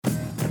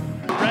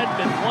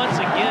once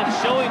again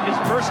showing his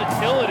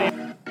versatility.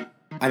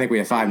 I think we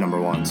have 5 number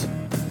ones.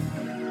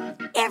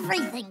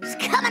 Everything's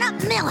coming up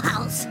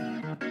Millhouse.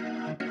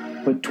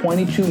 But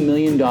 $22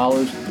 million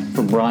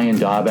for Brian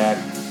Daubach?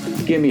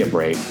 Give me a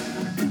break.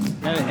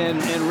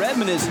 And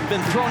Redmond has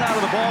been thrown out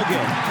of the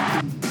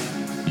ballgame.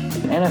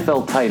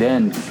 NFL tight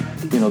end,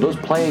 those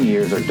playing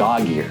years are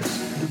dog years.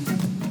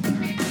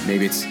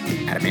 Maybe it's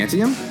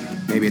adamantium?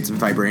 Maybe it's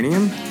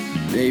vibranium?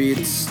 Maybe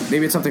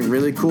it's something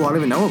really cool I don't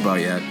even know about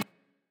yet.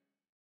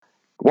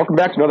 Welcome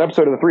back to another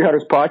episode of the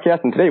 300s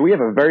podcast, and today we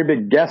have a very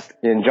big guest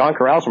in John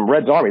Karalis from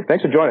Reds Army.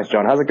 Thanks for joining us,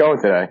 John. How's it going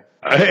today?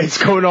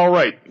 It's going all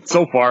right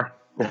so far.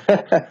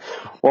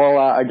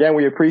 Well, again,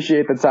 we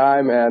appreciate the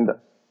time, and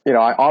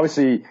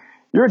obviously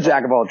you're a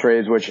jack of all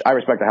trades, which I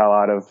respect the hell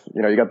out of.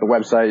 You got the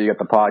website, you got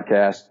the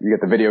podcast, you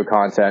got the video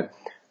content.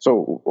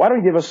 So why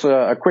don't you give us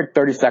a quick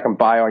 30-second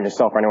bio on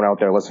yourself for anyone out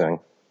there listening?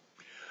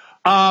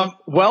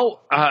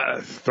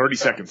 30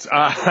 seconds.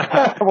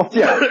 Well,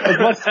 yeah, as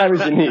much time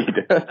as you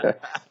need.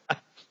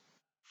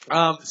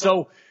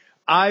 So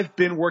I've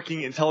been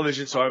working in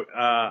television. So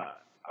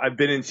I've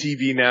been in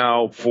TV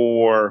now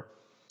for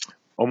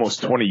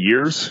almost 20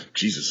 years.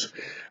 Jesus.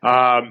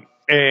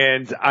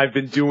 And I've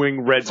been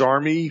doing Reds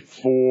Army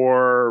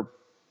for,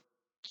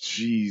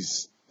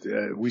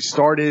 we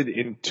started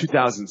in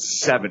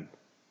 2007.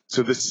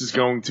 So this is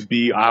going to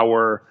be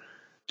our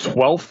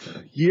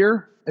 12th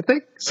year, I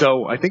think.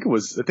 So I think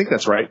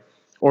that's right.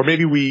 Or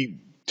maybe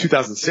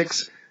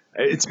 2006.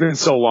 It's been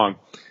so long.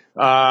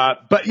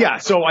 But yeah,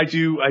 so I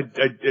do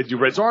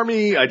Reds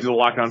Army. I do the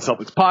Locked On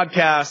Celtics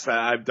podcast.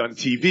 I've done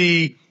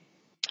TV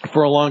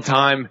for a long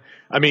time.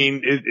 I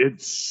mean,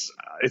 it's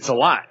a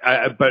lot,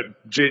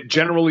 but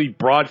generally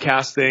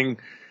broadcasting,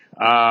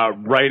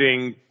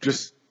 writing,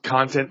 just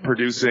content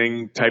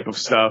producing type of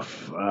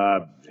stuff.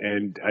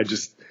 And I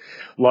just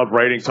love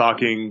writing,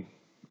 talking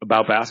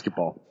about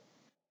basketball.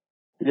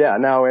 Yeah.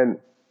 Now, in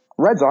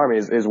Reds Army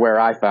is where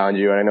I found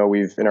you, and I know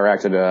we've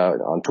interacted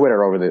on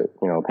Twitter over the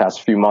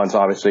past few months,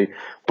 obviously.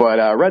 But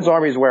Reds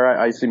Army is where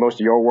I see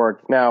most of your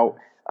work. Now,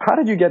 how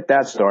did you get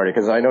that started?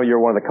 Because I know you're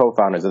one of the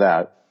co-founders of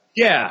that.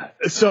 Yeah.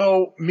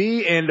 So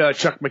me and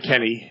Chuck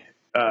McKenney,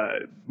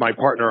 my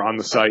partner on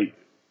the site,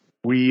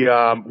 we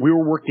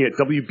were working at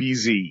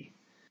WBZ,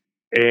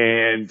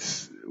 and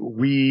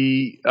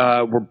we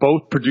were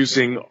both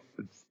producing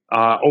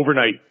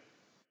overnight.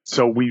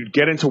 So we'd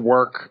get into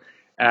work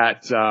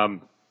at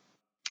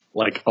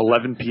like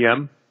 11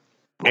 p.m.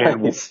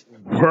 and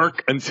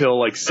work until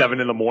like 7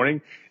 in the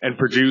morning and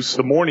produce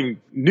the morning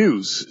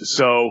news.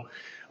 So,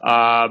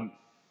 and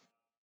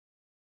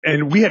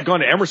we had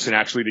gone to Emerson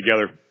actually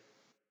together.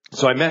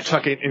 So I met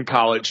Chuck in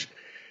college,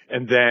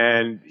 and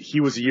then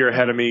he was a year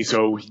ahead of me.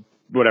 So he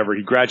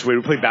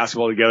graduated. We played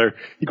basketball together.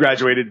 He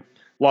graduated,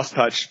 lost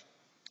touch.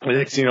 And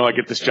next thing you know, I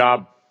get this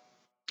job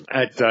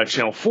at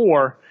Channel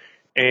 4.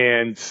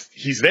 And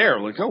he's there,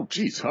 like, oh,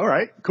 geez, all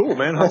right, cool,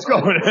 man, how's it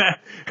going?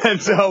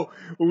 And so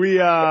we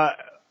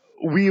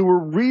were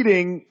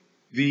reading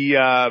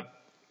the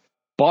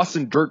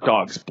Boston Dirt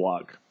Dogs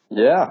blog,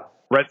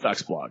 Red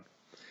Sox blog,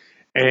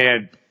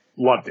 and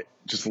loved it,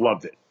 just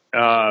loved it.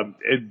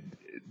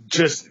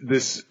 Just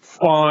this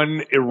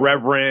fun,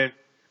 irreverent,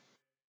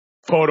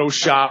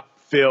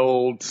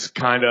 Photoshop-filled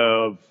kind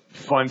of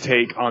fun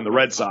take on the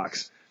Red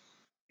Sox,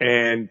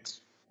 and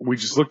we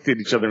just looked at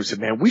each other and said,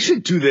 man, we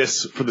should do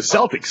this for the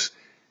Celtics.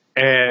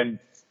 And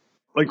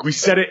like we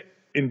said it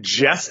in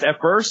jest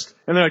at first,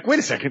 and they're like, wait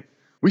a second,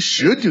 we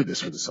should do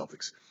this for the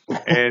Celtics.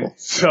 And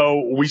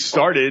so we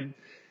started,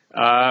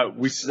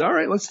 we said, all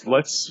right, let's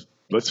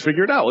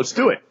figure it out. Let's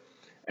do it.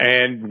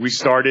 And we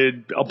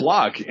started a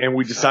blog, and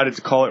we decided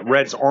to call it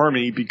Reds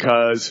Army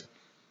because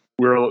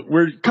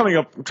we're trying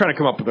to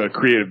come up with a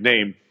creative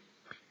name.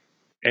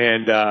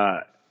 And,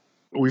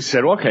 we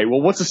said, okay, well,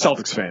 what's a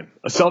Celtics fan?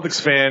 A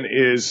Celtics fan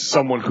is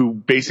someone who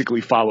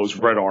basically follows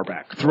Red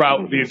Auerbach.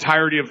 Throughout the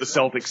entirety of the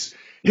Celtics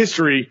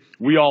history,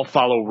 we all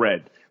follow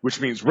Red,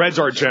 which means Red's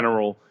our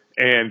general,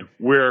 and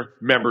we're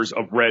members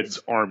of Reds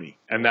Army.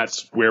 And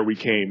that's where we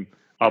came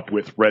up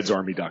with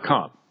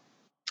redsarmy.com.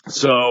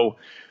 So,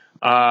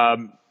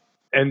 and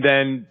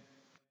then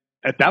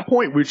at that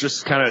point, we were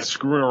just kind of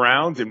screwing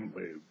around, and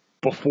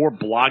before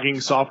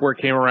blogging software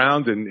came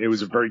around, and it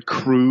was a very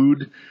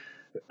crude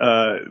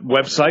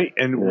website,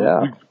 and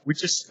we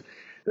just,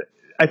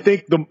 I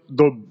think the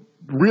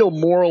real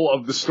moral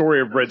of the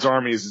story of Reds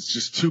Army is it's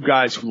just two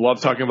guys who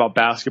love talking about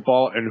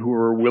basketball and who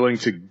are willing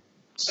to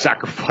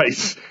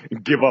sacrifice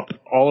and give up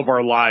all of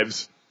our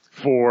lives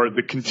for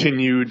the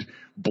continued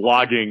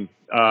blogging,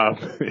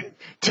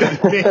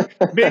 to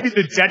maybe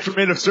the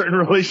detriment of certain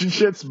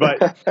relationships, but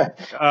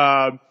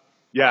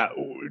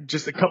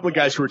just a couple of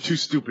guys who are too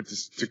stupid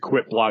to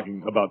quit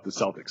blogging about the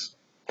Celtics.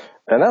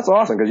 And that's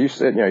awesome because you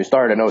said, you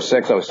started in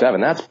 06,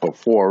 07. That's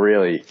before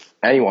really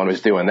anyone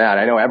was doing that.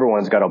 I know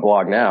everyone's got a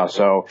blog now.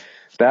 So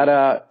that,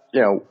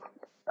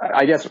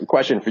 I guess a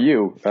question for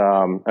you.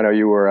 I know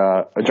you were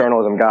a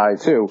journalism guy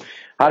too.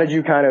 How did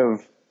you kind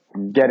of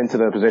get into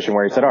the position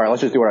where you said, all right,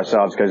 let's just do it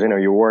ourselves? Because,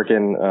 you're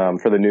working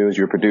for the news,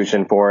 you're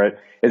producing for it.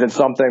 Is it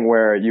something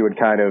where you would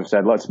kind of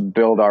said, let's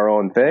build our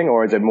own thing?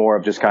 Or is it more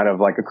of just kind of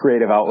like a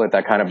creative outlet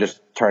that kind of just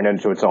turned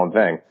into its own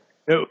thing?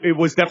 It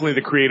was definitely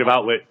the creative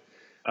outlet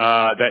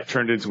that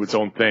turned into its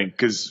own thing.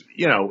 Because,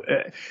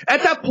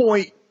 at that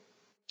point,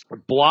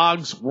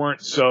 blogs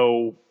weren't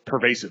so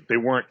pervasive. They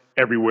weren't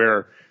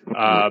everywhere.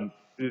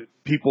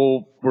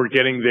 People were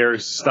getting their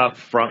stuff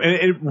from, and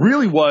it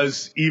really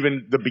was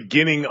even the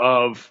beginning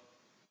of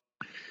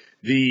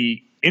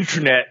the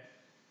internet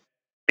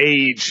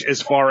age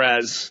as far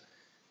as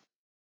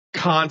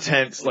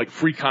content, like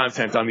free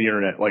content on the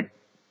internet. Like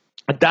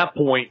at that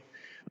point,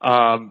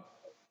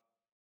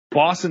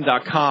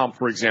 Boston.com,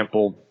 for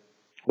example,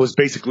 was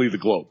basically the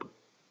Globe.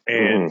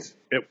 And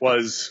it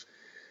was,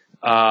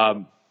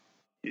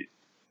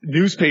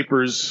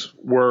 newspapers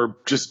were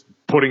just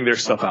putting their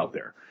stuff out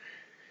there.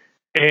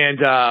 And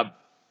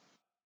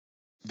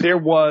there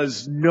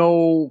was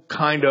no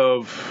kind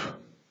of,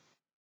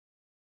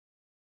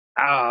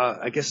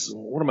 I guess,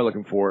 what am I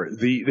looking for?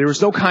 There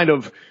was no kind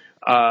of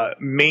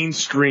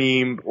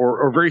mainstream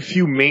or very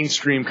few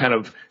mainstream kind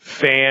of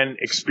fan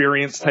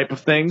experience type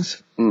of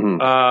things.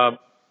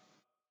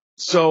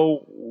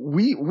 So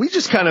we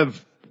just kind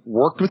of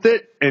worked with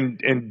it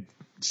and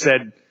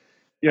said,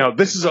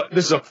 this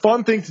is a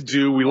fun thing to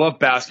do. We love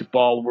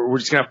basketball. We're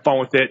just gonna have fun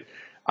with it.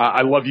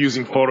 I love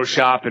using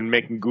Photoshop and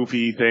making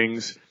goofy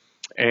things,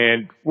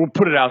 and we'll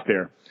put it out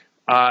there.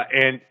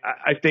 And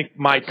I think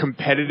my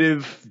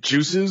competitive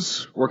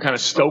juices were kind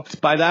of stoked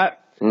by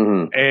that.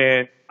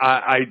 And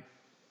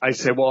I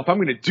said, well, if I'm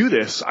going to do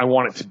this, I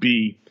want it to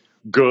be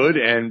good,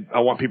 and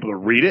I want people to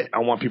read it. I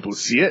want people to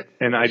see it.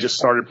 And I just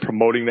started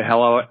promoting the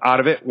hell out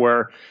of it,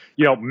 where,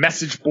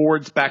 message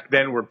boards back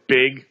then were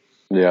big.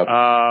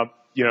 Yeah.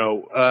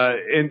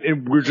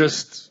 And we're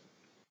just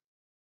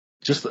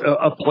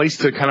a place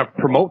to kind of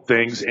promote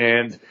things.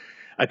 And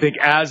I think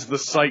as the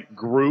site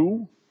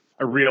grew,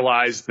 I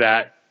realized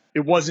that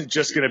it wasn't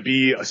just going to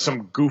be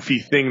some goofy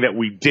thing that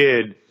we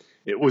did.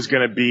 It was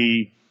going to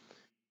be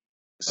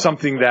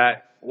something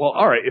that, well,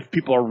 all right, if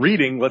people are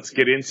reading, let's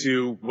get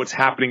into what's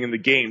happening in the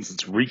games.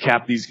 Let's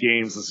recap these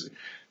games. Let's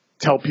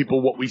tell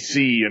people what we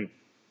see. And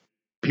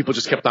people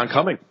just kept on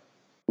coming.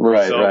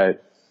 Right.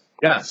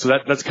 Yeah, so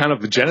that's kind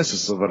of the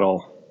genesis of it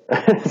all.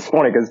 It's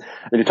funny because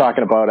you're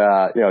talking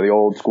about, the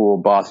old school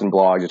Boston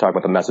blogs. You talk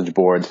about the message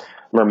boards.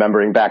 I'm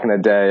remembering back in the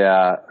day,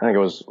 I think it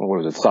was,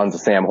 Sons of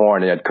Sam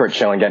Horn. You had Kurt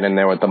Schilling getting in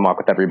there with the muck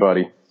with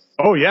everybody.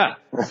 Oh, yeah.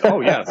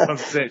 Sons of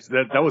Sam.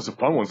 That was a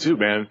fun one too,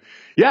 man.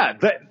 Yeah,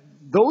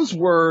 those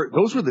were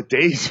the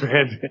days,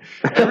 man.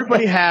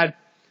 Everybody had,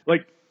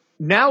 like,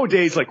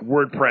 nowadays, like,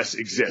 WordPress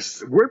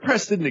exists.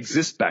 WordPress didn't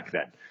exist back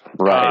then.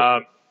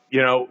 Right.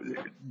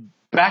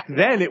 Back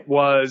then it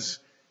was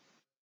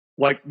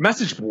like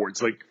message boards.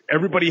 Like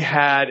everybody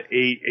had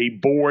a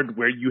board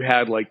where you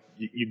had like,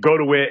 you go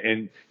to it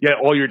and you had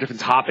all your different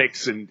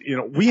topics. And,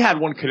 we had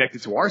one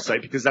connected to our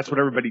site because that's what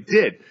everybody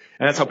did.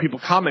 And that's how people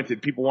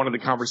commented. People wanted the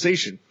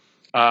conversation.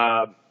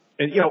 And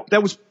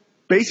that was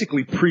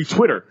basically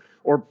pre-Twitter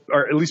or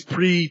at least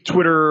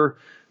pre-Twitter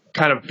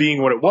kind of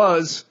being what it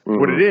was,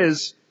 what it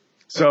is.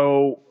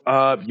 So,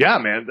 yeah,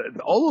 man,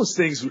 all those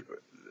things,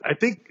 I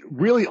think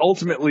really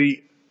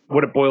ultimately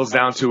what it boils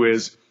down to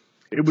is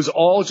it was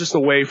all just a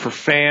way for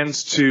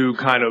fans to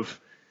kind of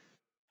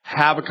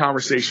have a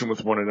conversation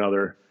with one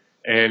another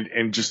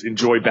and just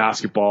enjoy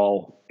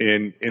basketball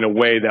in a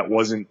way that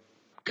wasn't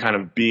kind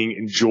of being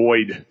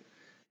enjoyed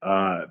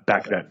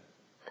back then.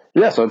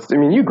 Yeah, so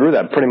you grew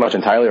that pretty much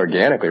entirely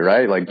organically,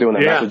 right? Like doing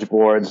the message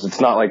boards. It's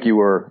not like you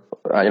were,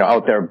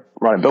 out there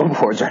running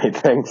billboards or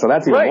anything. So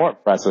that's even more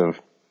impressive.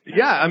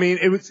 Yeah,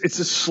 it's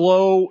a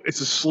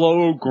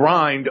slow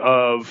grind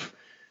of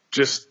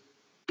just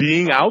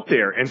being out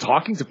there and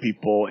talking to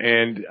people.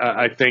 And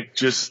I think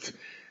just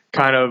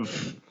kind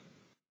of,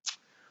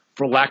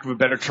 for lack of a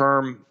better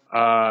term,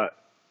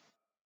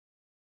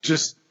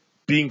 just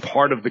being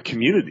part of the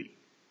community.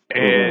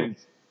 And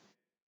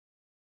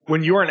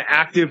when you're an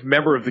active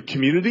member of the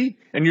community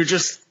and you're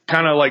just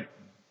kind of like,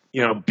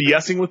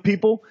 BSing with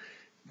people,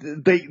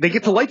 they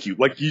get to like you.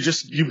 Like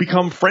you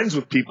become friends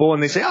with people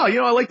and they say, oh,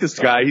 I like this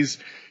guy.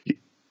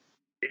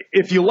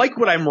 If you like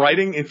what I'm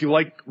writing, if you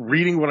like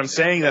reading what I'm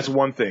saying, that's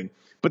one thing.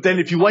 But then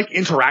if you like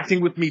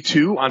interacting with me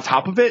too, on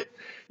top of it,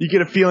 you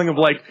get a feeling of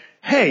like,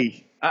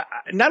 hey,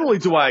 not only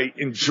do I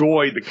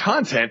enjoy the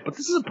content, but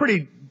this is a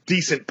pretty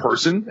decent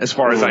person as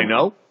far as I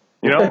know.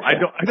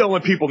 I don't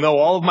let people know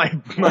all of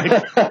my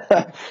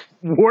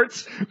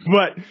warts,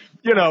 but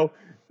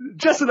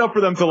just enough for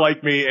them to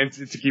like me and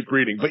to keep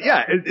reading. But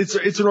yeah,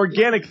 it's an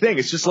organic thing.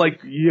 It's just like,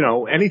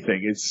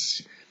 anything.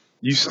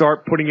 You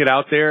start putting it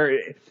out there.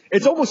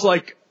 It's almost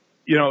like,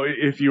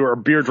 if you're a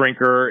beer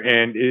drinker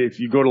and if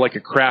you go to like a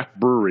craft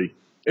brewery,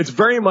 it's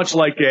very much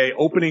like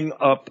opening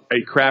up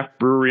a craft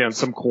brewery on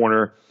some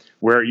corner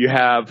where you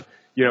have,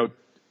 a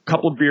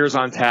couple of beers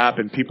on tap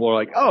and people are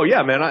like, oh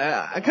yeah, man,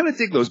 I kind of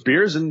dig those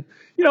beers. And,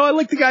 I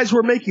like the guys who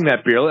are making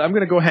that beer. I'm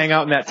going to go hang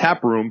out in that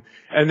tap room.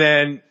 And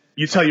then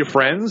you tell your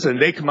friends,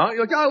 and they come out,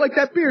 you're like, oh, I like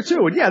that beer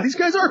too. And yeah, these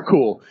guys are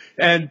cool.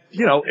 And,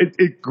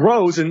 it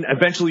grows, and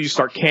eventually you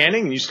start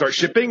canning, and you start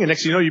shipping, and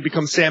next thing you know, you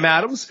become Sam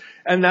Adams.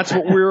 And that's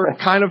what we're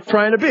kind of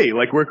trying to be.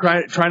 Like, we're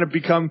trying to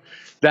become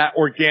that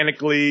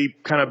organically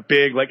kind of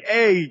big, like,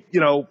 hey,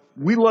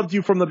 we loved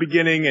you from the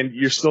beginning, and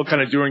you're still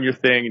kind of doing your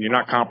thing, and you're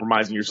not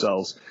compromising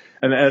yourselves.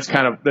 And that's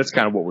kind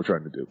of what we're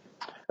trying to do.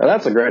 Well,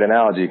 that's a great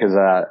analogy because,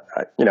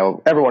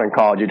 everyone in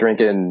college, you're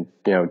drinking,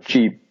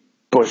 cheap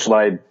Busch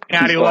Light,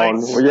 Natty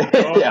Lights.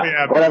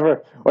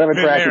 Whatever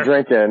trash you're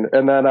drinking.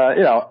 And then,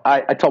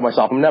 I told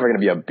myself I'm never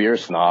going to be a beer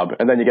snob.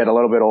 And then you get a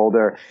little bit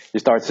older, you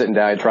start sitting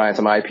down, trying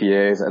some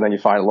IPAs, and then you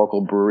find a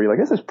local brewery, like,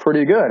 this is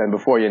pretty good. And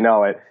before you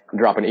know it,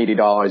 you're dropping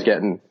 $80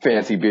 getting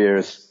fancy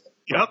beers.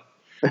 Yep.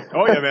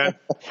 Oh yeah, man.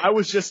 I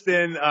was just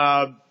in,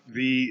 I'm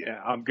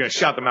going to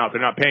shout them out.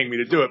 They're not paying me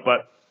to do it,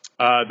 but,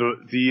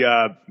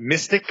 the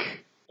Mystic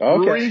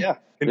Brewery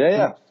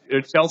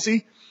in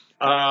Chelsea.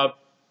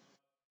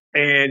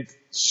 And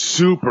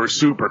super,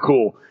 super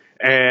cool.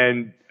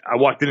 And I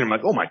walked in and I'm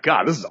like, oh my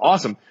God, this is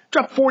awesome.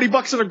 Dropped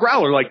 $40 in a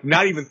growler. Like,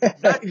 not even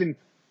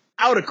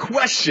out of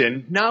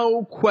question.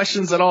 No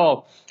questions at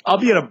all. I'll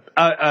be at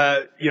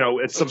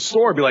at some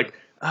store and be like,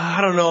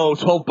 I don't know,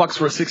 $12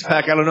 for a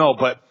 6-pack. I don't know.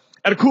 But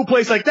at a cool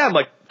place like that, I'm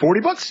like,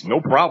 $40?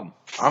 No problem.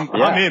 I'm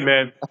in,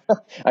 man.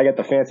 I get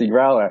the fancy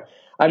growler.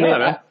 I mean,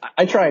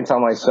 I try and tell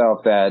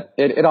myself that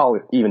it all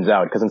evens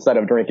out because instead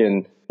of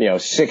drinking,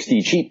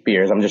 60 cheap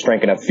beers, I'm just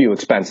drinking a few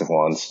expensive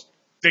ones.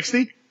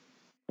 60?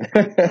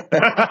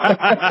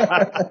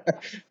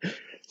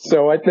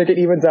 So I think it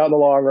evens out in the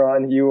long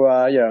run. You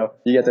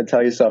get to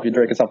tell yourself you're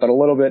drinking something a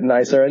little bit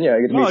nicer, and you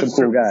get to meet some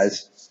cool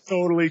guys.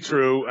 Totally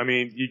true. I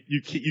mean,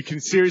 you can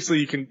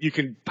seriously, you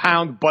can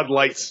pound Bud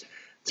Lights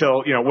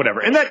till,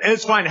 whatever. And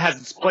it's fine. It has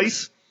its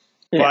place.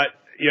 Yeah. But,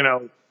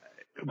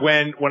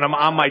 when I'm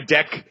on my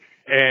deck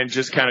and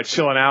just kind of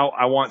chilling out,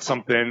 I want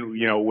something,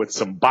 with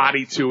some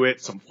body to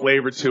it, some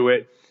flavor to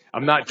it.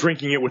 I'm not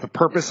drinking it with a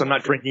purpose. I'm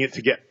not drinking it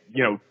to get,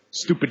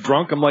 stupid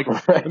drunk. I'm like,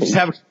 I'm just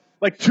having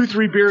like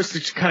 2-3 beers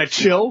to kind of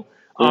chill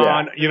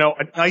on,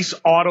 a nice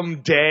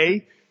autumn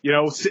day,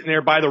 sitting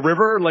there by the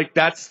river. Like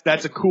that's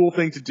a cool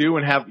thing to do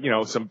and have,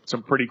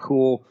 some pretty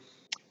cool,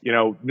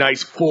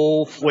 nice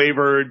full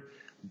flavored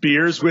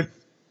beers with,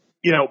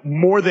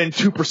 more than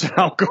 2%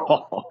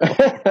 alcohol.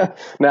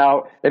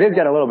 Now, it is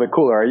getting a little bit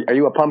cooler. Are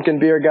you a pumpkin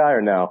beer guy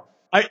or no?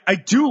 I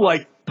do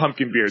like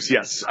pumpkin beers,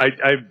 yes.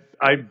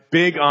 I'm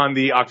big on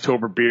the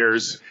October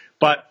beers,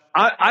 but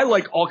I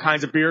like all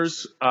kinds of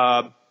beers.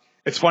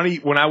 It's funny,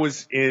 when I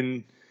was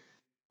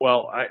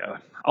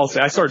I'll say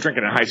I started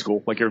drinking in high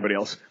school, like everybody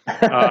else.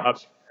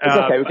 It's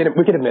okay,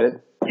 we can admit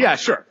it. Yeah,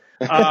 sure.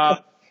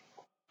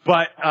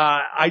 But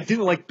I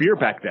didn't like beer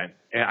back then.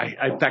 And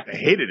in fact, I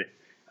hated it.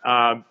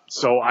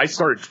 So when I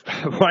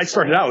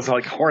started out, it was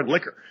like hard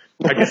liquor.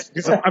 I guess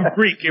because I'm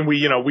Greek and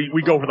we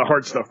go for the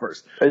hard stuff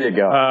first. There you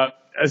go.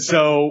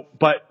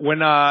 But when,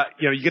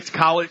 you get to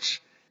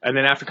college and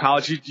then after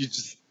college, you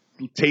just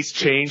taste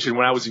change. And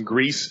when I was in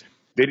Greece,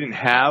 they didn't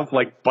have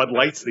like Bud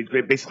Lights. They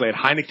basically had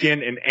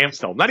Heineken and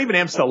Amstel, not even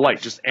Amstel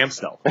Light, just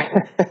Amstel.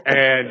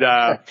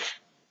 And,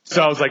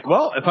 so I was like,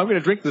 well, if I'm going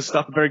to drink this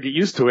stuff, I better get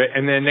used to it.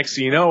 And then next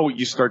thing you know,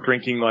 you start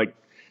drinking like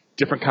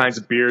different kinds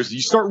of beers.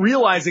 You start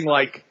realizing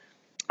like,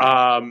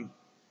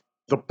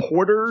 the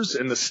porters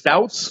and the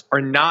stouts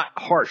are not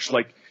harsh.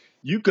 Like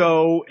you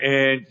go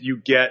and you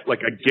get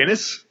like a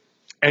Guinness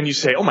and you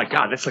say, oh my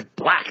God, that's like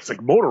black. It's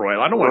like motor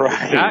oil. I don't want to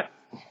drink that.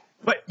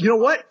 But you know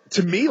what?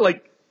 To me,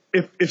 like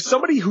if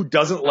somebody who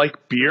doesn't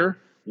like beer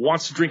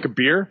wants to drink a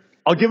beer,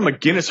 I'll give them a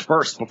Guinness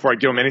first before I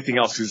give them anything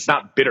else because it's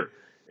not bitter.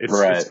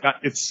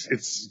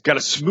 It's got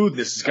a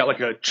smoothness. It's got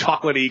like a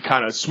chocolatey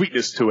kind of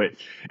sweetness to it.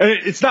 And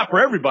it's not for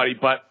everybody,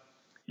 but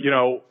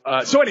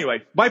so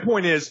anyway, my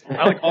point is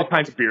I like all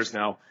kinds of beers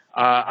now.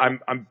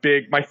 I'm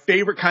big. My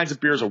favorite kinds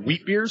of beers are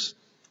wheat beers,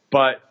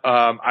 but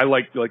I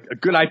like a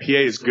good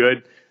IPA is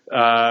good.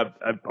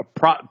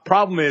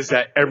 Problem is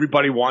that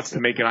everybody wants to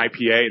make an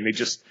IPA and they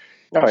just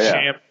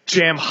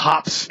jam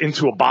hops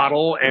into a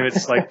bottle, and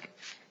it's like,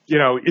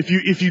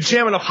 if you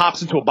jam enough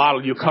hops into a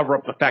bottle, you cover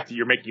up the fact that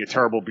you're making a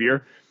terrible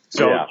beer.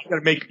 So you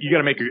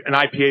gotta make an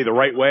IPA the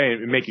right way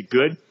and make it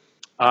good.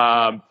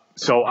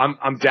 So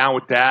I'm down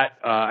with that.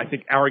 I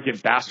think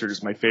Arrogant Bastard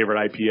is my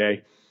favorite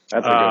IPA.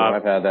 That's a good one.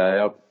 I've had that.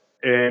 Yep.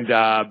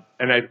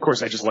 And of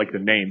course I just like the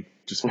name,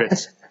 just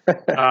fits.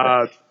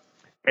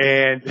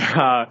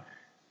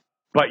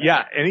 But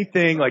yeah,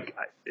 anything like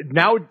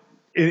now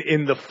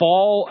in the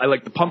fall, I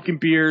like the pumpkin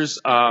beers.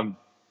 Sam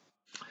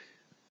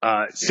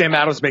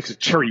Adams makes a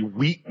cherry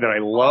wheat that I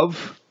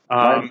love.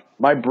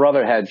 My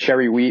brother had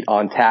cherry wheat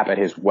on tap at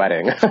his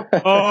wedding.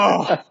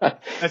 Oh,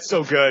 that's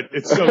so good.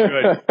 It's so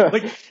good.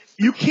 Like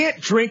you can't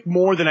drink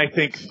more than I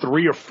think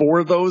 3 or 4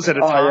 of those at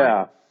a time.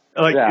 Yeah.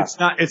 Like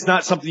it's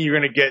not something you're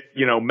going to get,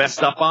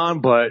 messed up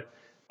on, but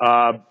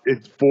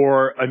it's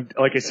for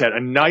like I said,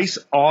 a nice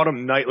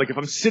autumn night. Like if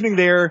I'm sitting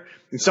there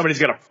and somebody's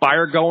got a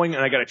fire going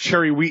and I got a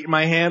cherry wheat in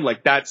my hand,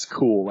 like that's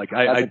cool. Like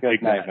that's a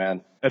good night,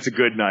 man. That's a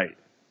good night.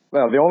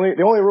 No, the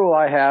only rule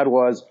I had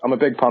was I'm a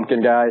big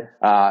pumpkin guy,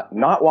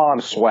 not while I'm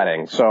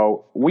sweating.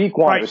 So week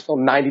one, Right. It's still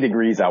 90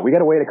 degrees out. We got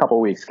to wait a couple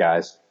of weeks,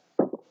 guys.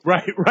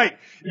 Right.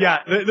 Yeah.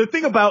 The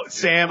thing about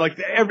Sam, like,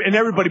 and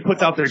everybody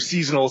puts out their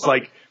seasonals,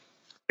 like,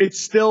 it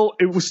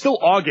was still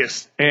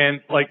August,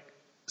 and like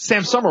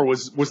Sam Summer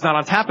was not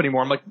on tap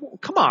anymore. I'm like, well,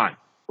 come on.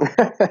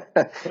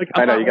 Like,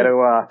 I know you got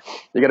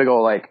to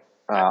go like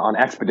on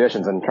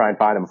expeditions and try and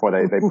find them before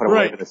they put them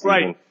away for the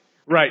season.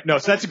 Right. No,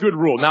 so that's a good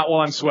rule. Not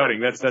while I'm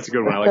sweating. That's a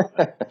good one. I like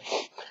that.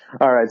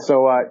 All right.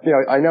 So,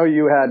 I know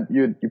you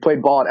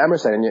played ball at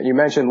Emerson, and you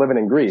mentioned living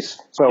in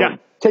Greece. So Yeah.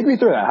 take me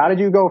through that. How did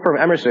you go from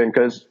Emerson?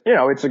 Because,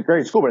 it's a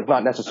great school, but it's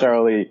not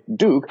necessarily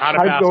Duke. Not a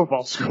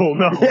basketball school,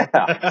 no.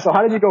 Yeah. So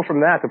how did you go from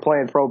that to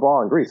playing pro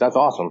ball in Greece? That's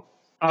awesome.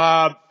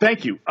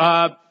 Thank you.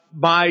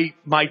 My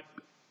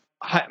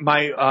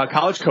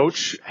college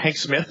coach, Hank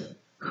Smith,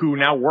 who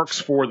now works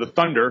for the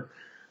Thunder,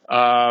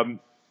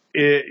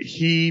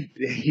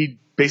 he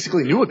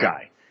basically knew a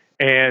guy,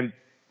 and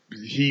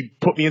he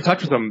put me in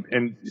touch with him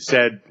and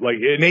said, like,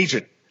 an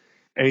agent,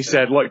 and he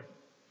said, look,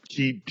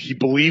 he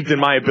believed in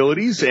my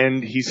abilities,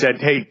 and he said,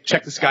 hey,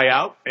 check this guy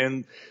out.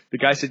 And the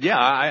guy said, yeah,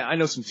 I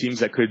know some teams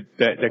that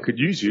could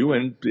use you,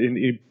 and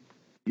he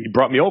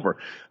brought me over.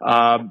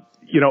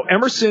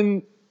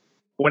 Emerson,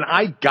 when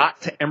I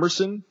got to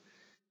Emerson,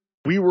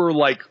 we were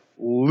like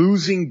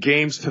losing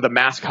games to the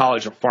Mass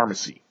College of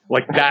Pharmacy.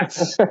 Like,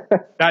 that's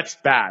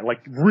bad,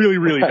 like really,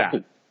 really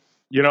bad.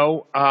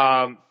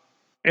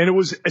 And it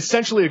was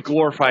essentially a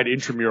glorified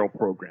intramural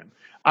program.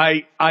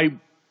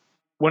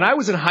 When I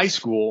was in high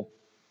school,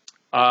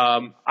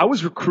 I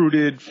was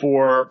recruited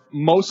for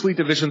mostly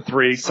Division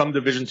III, some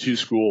Division II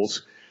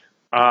schools.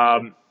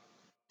 And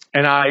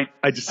I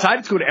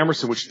decided to go to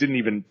Emerson, which didn't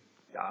even,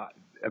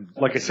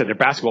 like I said, their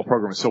basketball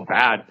program was so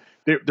bad.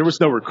 There was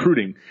no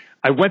recruiting.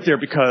 I went there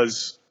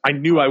because I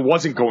knew I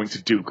wasn't going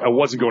to Duke. I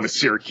wasn't going to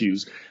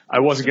Syracuse. I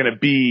wasn't going to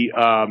be,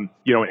 an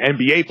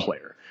NBA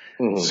player.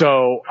 Mm-hmm.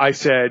 So I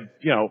said,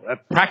 a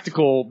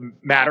practical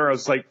matter. I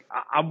was like,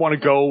 I want to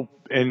go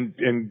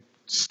and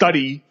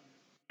study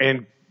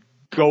and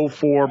go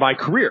for my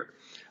career.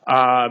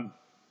 I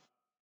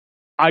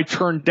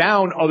turned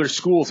down other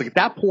schools. Like, at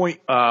that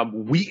point,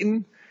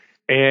 Wheaton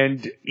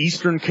and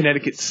Eastern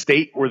Connecticut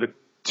State were the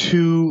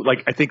two,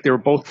 like, I think they were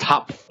both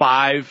top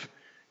 5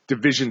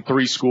 Division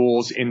III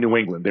schools in New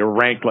England. They were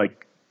ranked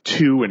like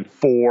 2 and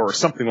 4 or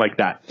something like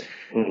that.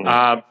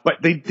 Mm-hmm.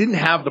 But they didn't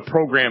have the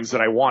programs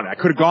that I wanted. I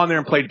could have gone there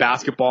and played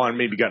basketball and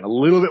maybe gotten a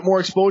little bit more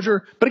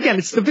exposure. But again,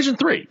 it's Division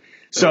III.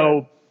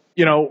 So,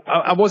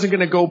 I wasn't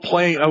going to go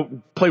play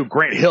with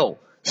Grant Hill.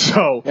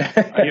 So,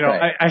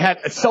 I had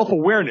a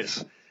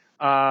self-awareness.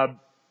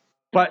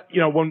 But,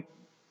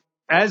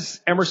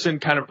 as Emerson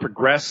kind of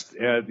progressed,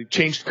 they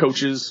changed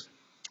coaches,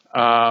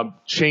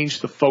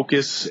 changed the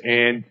focus,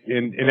 and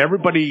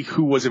everybody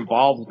who was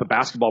involved with the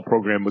basketball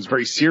program was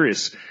very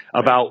serious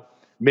about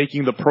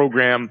making the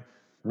program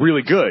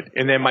really good.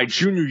 And then my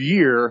junior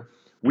year,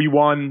 we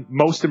won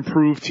most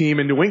improved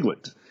team in New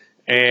England.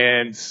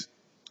 And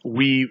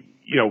we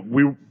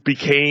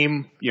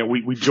became,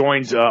 we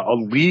joined a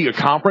league, a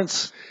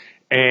conference,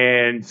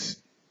 and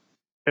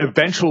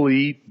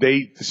eventually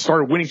they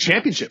started winning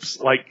championships.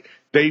 Like,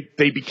 they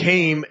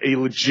became a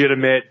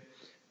legitimate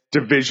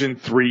Division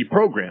III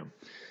program.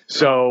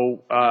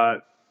 So,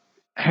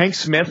 Hank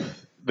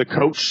Smith, the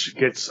coach,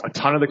 gets a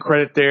ton of the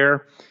credit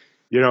there.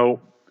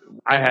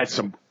 I had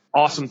some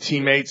awesome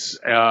teammates,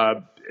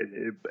 and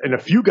a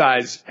few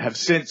guys have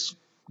since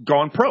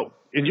gone pro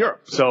in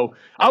Europe. So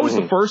I was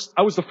the first.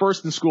 I was the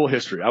first in school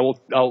history.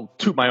 I'll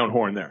toot my own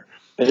horn there.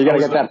 You got to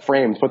get that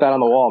framed. Put that on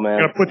the wall, man.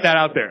 I'm gonna put that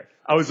out there.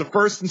 I was the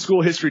first in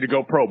school history to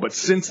go pro, but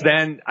since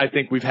then, I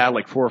think we've had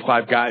like 4 or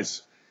 5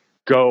 guys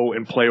go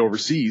and play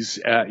overseas.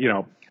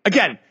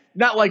 Again,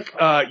 not like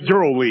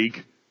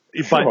EuroLeague,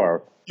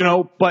 sure.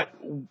 but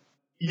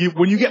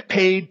when you get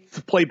paid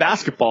to play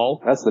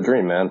basketball, that's the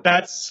dream, man.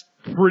 That's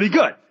pretty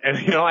good. And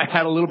I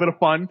had a little bit of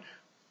fun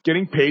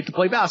getting paid to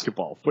play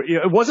basketball. But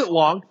it wasn't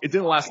long. It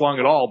didn't last long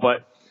at all.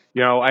 But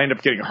I ended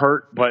up getting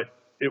hurt. But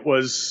it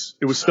was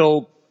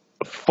still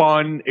a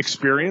fun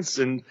experience,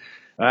 and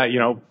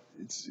it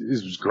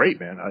was great,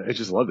 man. I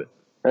just loved it.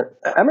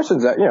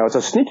 Emerson's, it's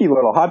a sneaky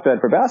little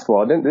hotbed for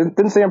basketball.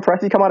 Didn't Sam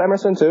Presti come out of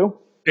Emerson too?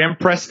 Sam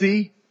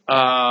Presti,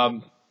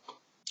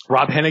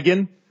 Rob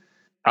Hennigan,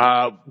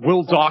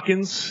 Will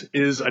Dawkins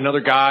is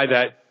another guy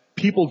that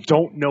people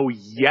don't know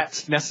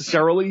yet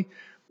necessarily,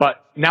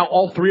 but now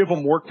all 3 of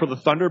them work for the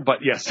Thunder. But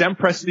yeah, Sam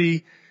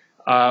Presti,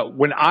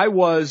 when I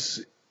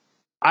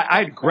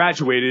had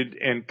graduated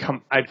and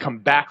I'd come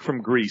back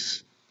from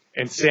Greece,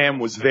 and Sam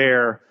was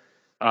there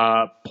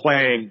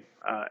playing,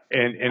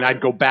 and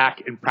I'd go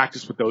back and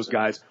practice with those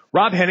guys.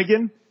 Rob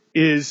Hennigan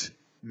is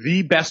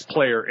the best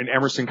player in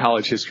Emerson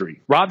College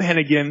history. Rob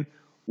Hennigan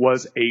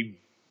was a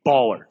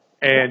baller.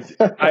 And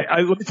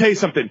let me tell you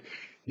something.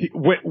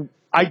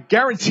 I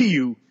guarantee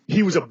you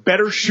he was a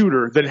better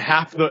shooter than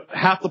half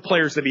the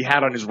players that he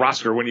had on his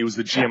roster when he was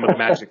the GM of the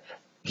Magic.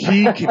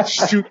 He can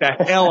shoot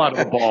the hell out of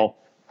the ball.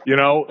 You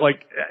know,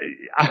 like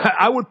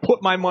I would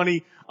put my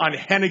money on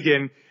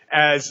Hennigan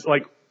as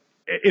like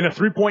in a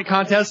 3-point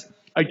contest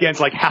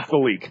against like half the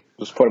league.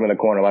 Just put him in the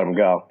corner, let him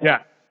go. Yeah.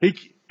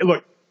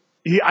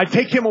 I'd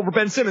take him over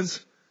Ben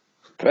Simmons.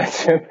 Ben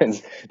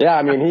Simmons. Yeah,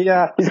 I mean, he's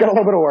got a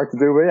little bit of work to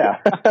do, but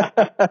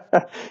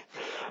yeah.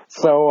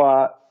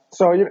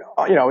 So, you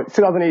know,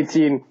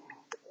 2018,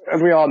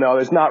 as we all know,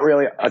 there's not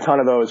really a ton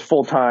of those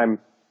full-time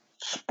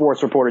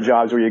sports reporter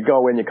jobs where you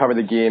go in, you cover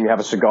the game, you have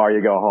a cigar,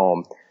 you go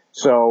home.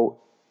 So,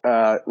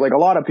 like a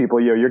lot of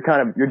people, you're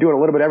doing a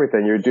little bit of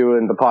everything. You're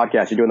doing the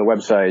podcast, you're doing the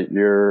website,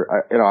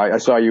 I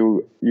saw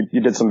you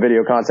did some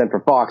video content for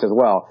Fox as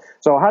well.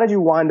 So how did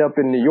you wind up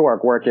in New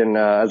York working,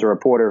 as a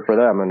reporter for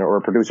them or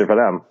a producer for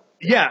them?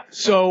 Yeah.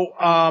 So,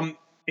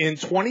 in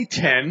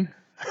 2010,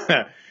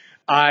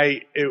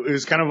 it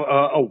was kind of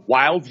a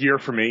wild year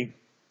for me.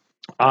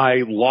 I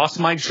lost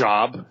my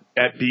job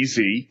at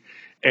BZ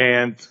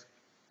and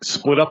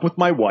split up with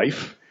my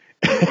wife.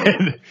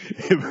 And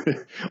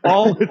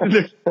all within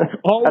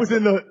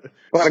the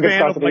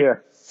span of like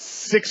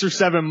 6 or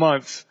 7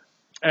 months.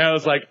 And I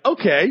was like,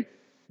 okay,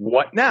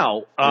 what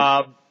now?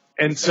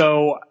 And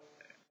so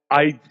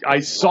I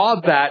saw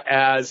that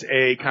as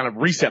a kind of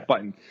reset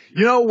button.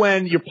 You know,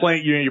 when you're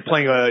playing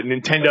a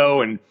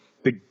Nintendo and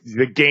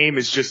the game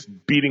is just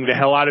beating the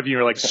hell out of you.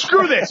 You're like,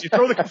 screw this. You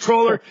throw the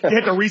controller, you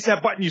hit the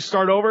reset button, you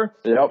start over.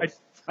 Yep.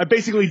 I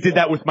basically did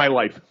that with my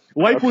life.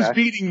 Life was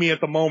beating me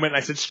at the moment. I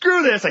said,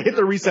 screw this. I hit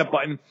the reset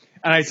button,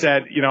 and I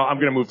said, you know, I'm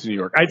going to move to New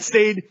York. I'd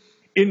stayed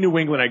in New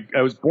England.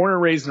 I was born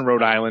and raised in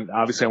Rhode Island.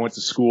 Obviously, I went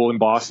to school in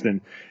Boston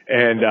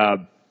and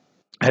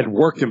had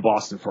worked in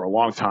Boston for a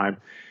long time.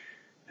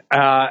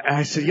 And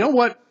I said, you know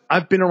what?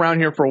 I've been around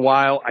here for a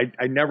while.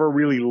 I never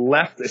really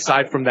left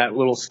aside from that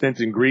little stint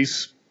in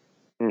Greece,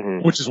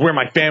 which is where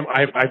I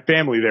have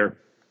family there.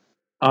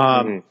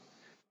 I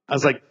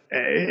was like,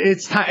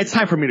 it's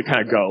time for me to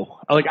kind of go.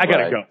 I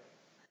gotta go.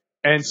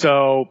 And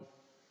so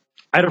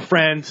I had a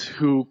friend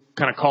who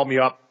kind of called me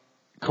up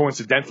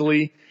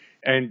coincidentally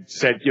and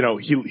said, you know,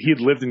 he had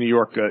lived in New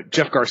York.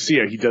 Jeff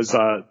Garcia, he does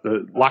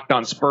the Locked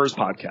On Spurs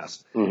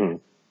podcast.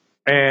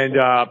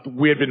 And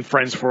we had been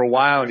friends for a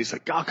while, and he's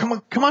like, oh, come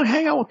on,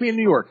 hang out with me in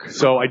New York.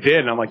 So I did,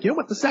 and I'm like, you know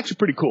what, this is actually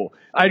pretty cool.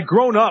 I'd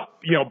grown up,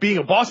 you know, being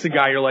a Boston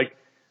guy, you're like,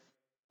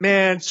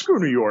 man, screw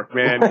New York,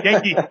 man.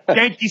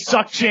 Yankee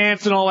suck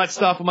chance and all that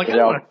stuff. I'm like, I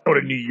don't want to go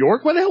to New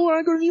York. Why the hell would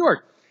I go to New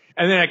York?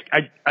 And then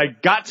I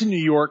got to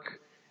New York,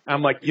 and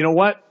I'm like, you know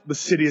what? The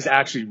city is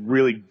actually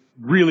really,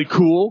 really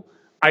cool.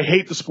 I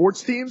hate the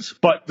sports teams,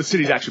 but the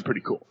city's actually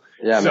pretty cool.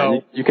 Yeah, so,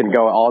 man, you can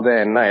go all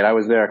day and night. I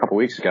was there a couple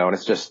weeks ago, and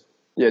it's just,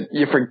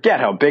 you forget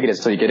how big it is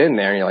until you get in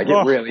there, and you're like,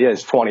 it really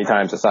is 20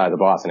 times the size of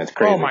Boston. It's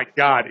crazy. Oh, my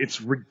God. It's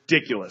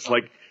ridiculous.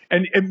 Like,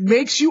 and it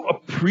makes you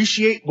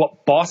appreciate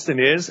what Boston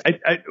is.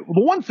 The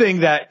one thing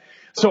that,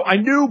 so I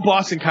knew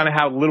Boston kind of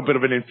had a little bit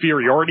of an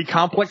inferiority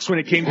complex when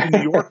it came to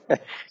New York.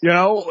 You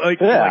know,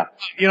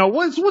 you know,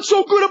 what's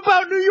so good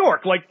about New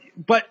York? Like,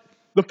 but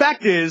the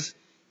fact is,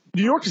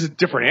 New York is a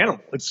different animal.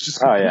 It's just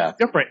completely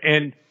different.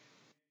 And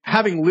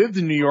having lived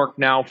in New York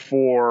now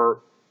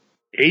for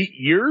 8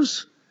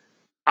 years,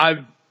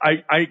 I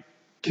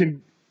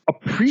can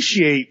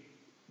appreciate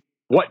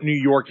what New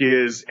York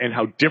is and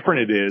how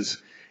different it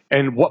is,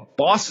 and what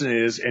Boston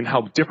is and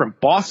how different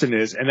Boston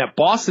is, and that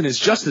Boston is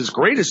just as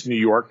great as New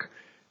York,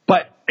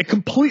 but a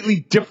completely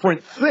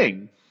different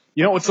thing.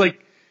 You know, it's like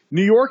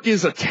New York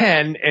is a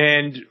 10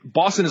 and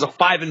Boston is a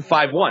 5 and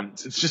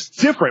 5-1. It's just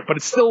different, but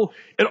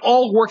it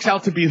all works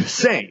out to be the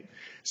same.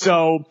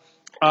 So,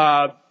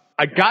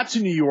 I got to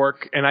New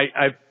York, and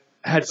I've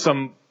had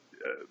some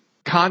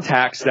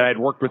contacts that I'd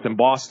worked with in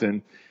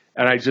Boston,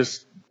 and I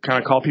just kind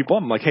of call people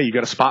up. I'm like, hey, you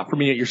got a spot for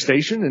me at your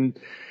station? And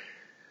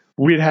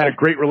we had a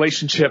great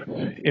relationship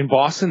in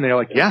Boston. They're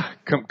like, yeah,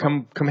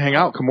 come hang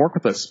out, come work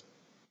with us.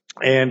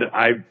 And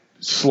I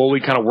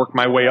slowly kind of worked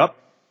my way up,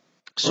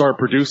 started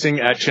producing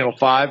at Channel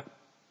 5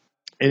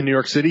 in New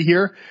York City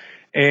here,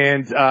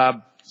 and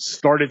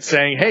started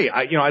saying, hey,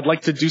 I'd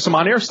like to do some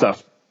on-air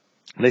stuff.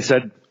 And they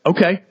said,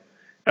 okay,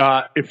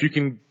 if you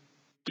can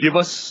give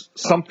us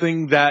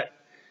something that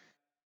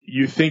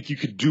you think you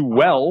could do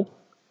well,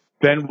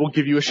 then we'll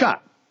give you a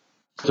shot.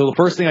 So the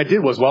first thing I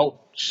did was,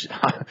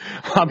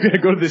 I'm going to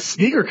go to this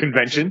sneaker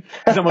convention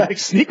because I'm a big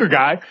sneaker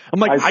guy. I'm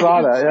like, I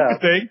saw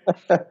that thing.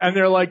 And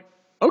they're like,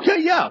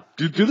 okay, yeah,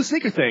 do the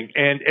sneaker thing.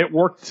 And it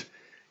worked.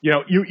 You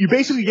know, you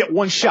basically get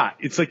one shot.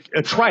 It's like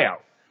a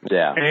tryout.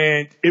 Yeah.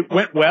 And it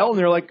went well. And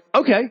they're like,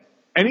 okay,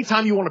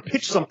 anytime you want to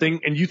pitch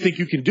something and you think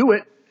you can do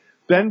it,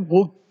 then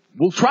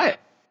we'll try it.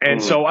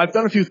 And so I've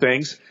done a few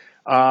things.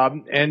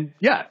 And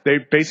yeah, they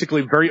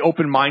basically very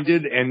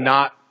open-minded and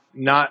not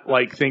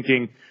like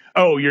thinking,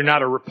 oh, you're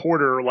not a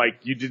reporter. Like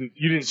you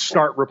didn't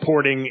start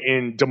reporting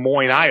in Des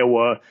Moines,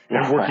 Iowa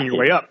and working your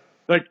way up.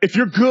 Like if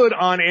you're good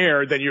on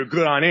air, then you're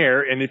good on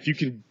air. And if you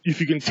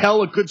can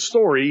tell a good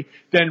story,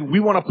 then we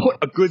want to put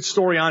a good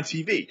story on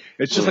TV.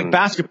 It's just like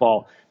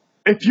basketball.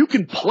 If you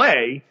can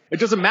play, it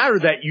doesn't matter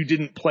that you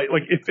didn't play.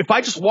 Like if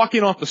I just walk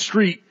in off the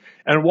street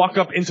and walk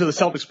up into the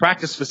Celtics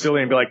practice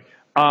facility and be like,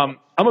 I'm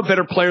I'm a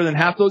better player than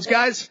half those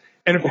guys.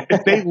 And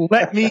if they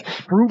let me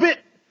prove it,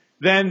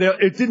 then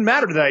it didn't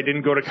matter that I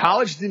didn't go to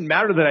college. It didn't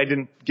matter that I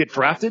didn't get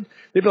drafted.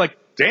 They'd be like,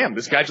 damn,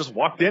 this guy just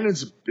walked in and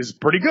is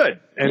pretty good.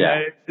 And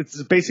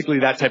it's basically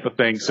that type of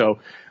thing. So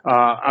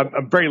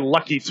I'm very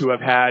lucky to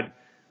have had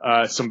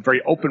some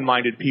very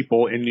open-minded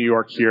people in New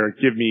York here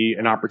give me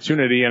an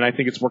opportunity, and I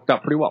think it's worked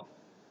out pretty well.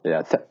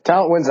 Yeah,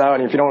 talent wins out,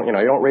 and if you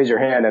don't raise your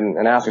hand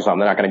and ask for something,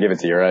 they're not going to give it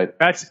to you, right?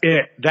 That's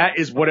it. That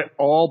is what it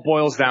all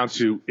boils down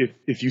to.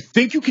 If you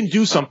think you can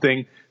do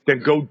something, then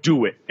go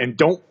do it, and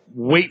don't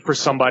wait for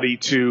somebody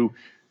to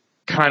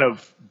kind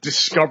of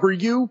discover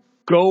you.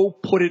 Go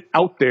put it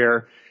out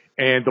there,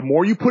 and the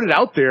more you put it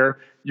out there,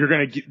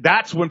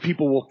 that's when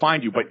people will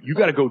find you. But you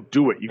got to go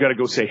do it. You got to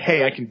go say,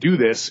 "Hey, I can do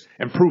this,"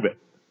 and prove it.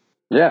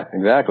 Yeah,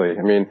 exactly.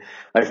 I mean,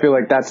 I feel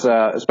like that's,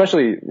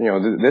 especially,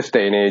 this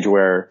day and age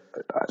where,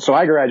 so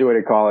I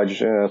graduated college,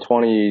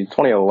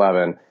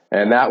 2011,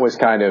 and that was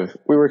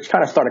we were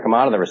kind of starting to come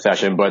out of the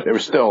recession, but that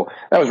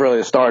was really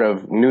the start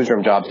of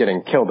newsroom jobs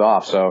getting killed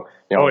off. So,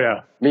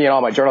 me and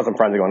all my journalism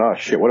friends are going, oh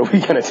shit, what are we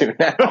going to do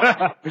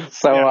now?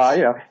 So,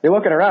 you're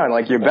looking around,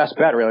 like your best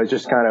bet really is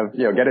just kind of,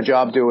 get a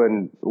job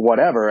doing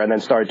whatever and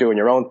then start doing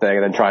your own thing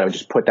and then try to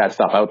just put that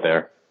stuff out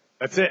there.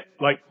 That's it.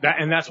 Like that.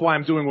 And that's why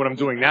I'm doing what I'm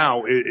doing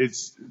now.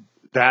 It's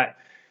that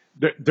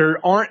there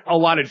aren't a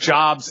lot of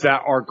jobs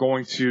that are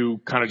going to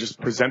kind of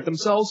just present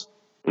themselves.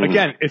 Mm-hmm.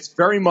 Again, it's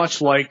very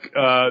much like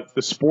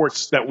the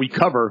sports that we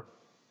cover.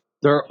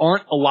 There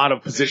aren't a lot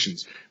of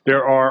positions.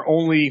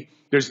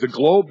 There's the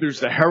Globe,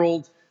 there's the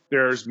Herald,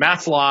 there's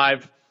Mass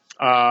Live,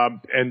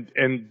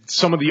 and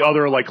some of the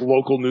other like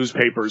local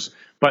newspapers.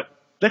 But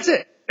that's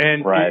it.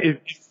 And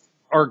right.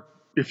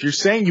 if you're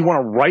saying you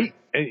want to write,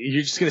 and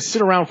you're just going to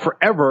sit around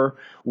forever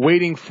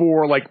waiting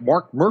for like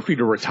Mark Murphy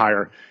to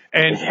retire.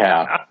 And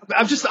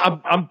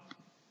and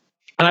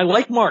I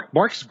like Mark.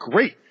 Mark's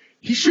great.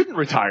 He shouldn't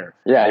retire.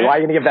 Yeah. Why are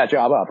you going to give that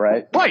job up?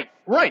 Right.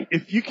 Right.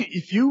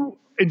 If you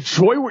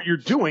enjoy what you're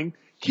doing,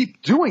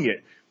 keep doing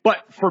it. But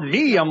for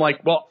me, I'm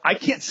like, well, I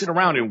can't sit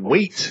around and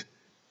wait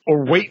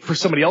for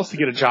somebody else to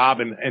get a job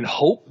and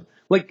hope.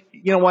 Like,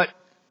 you know what?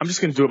 I'm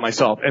just going to do it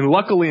myself. And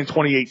luckily in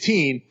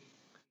 2018,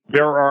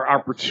 there are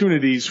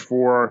opportunities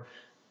for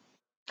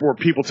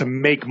people to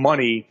make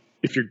money.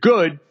 If you're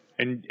good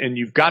and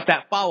you've got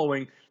that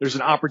following, there's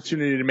an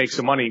opportunity to make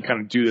some money and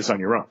kind of do this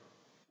on your own.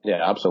 Yeah,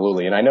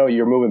 absolutely. And I know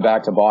you're moving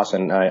back to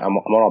Boston. I'm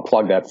going to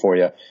plug that for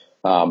you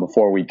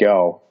before we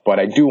go. But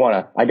I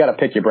got to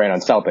pick your brain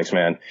on Celtics,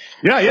 man.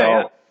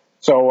 Yeah.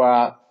 So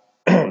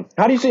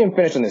how do you see them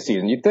finishing this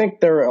season? You think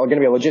they're going to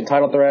be a legit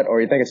title threat,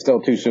 or you think it's still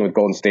too soon with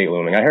Golden State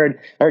looming? I heard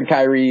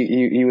Kyrie,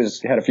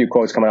 he had a few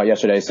quotes coming out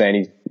yesterday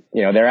saying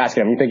they're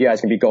asking him, you think you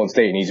guys can beat Golden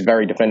State? And he's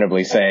very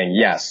definitively saying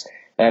yes.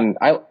 And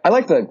I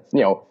like to,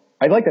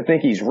 I'd like to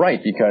think he's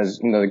right because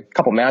the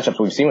couple matchups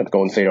we've seen with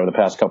Golden State over the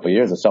past couple of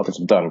years, the Celtics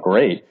have done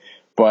great.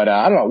 But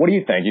I don't know. What do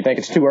you think? You think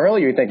it's too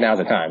early, or you think now's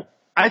the time?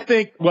 I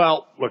think,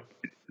 well, look,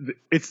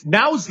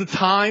 now's the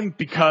time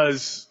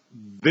because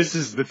this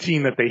is the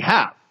team that they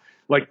have.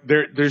 Like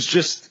there's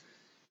just,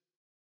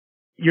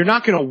 you're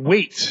not going to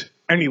wait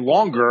any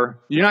longer.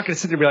 You're not going to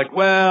sit there and be like,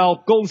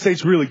 well, Golden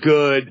State's really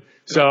good,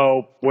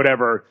 so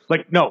whatever.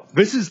 Like, no,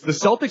 the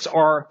Celtics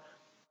are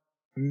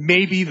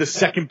maybe the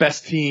second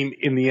best team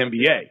in the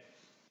NBA.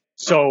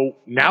 So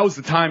now's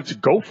the time to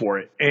go for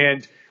it.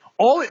 And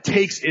all it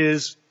takes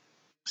is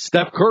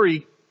Steph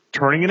Curry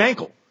turning an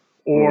ankle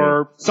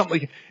or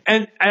something.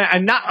 And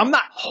I'm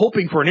not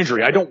hoping for an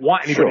injury. I don't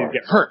want anybody to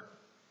get hurt.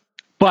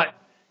 But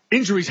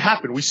injuries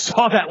happen. We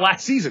saw that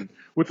last season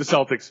with the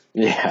Celtics.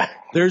 Yeah.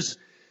 There's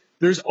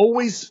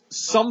always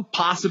some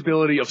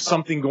possibility of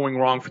something going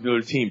wrong for the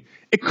other team.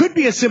 It could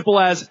be as simple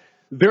as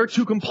they're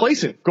too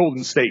complacent,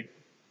 Golden State,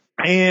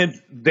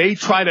 and they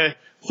try to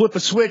flip a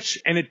switch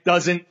and it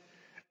doesn't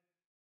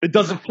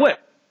flip.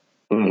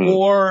 Mm-hmm.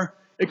 Or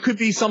it could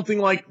be something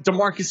like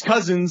DeMarcus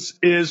Cousins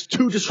is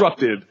too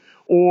disruptive,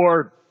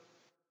 or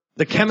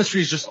the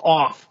chemistry is just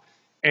off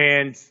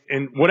and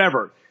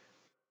whatever.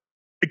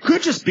 It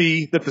could just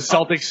be that the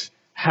Celtics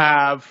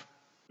have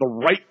the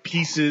right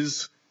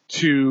pieces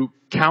to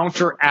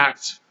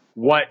counteract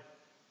what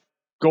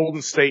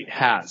Golden State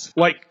has.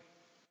 Like,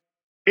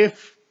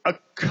 if a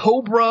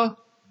cobra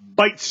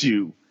bites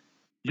you,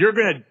 you're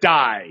going to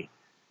die.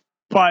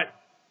 But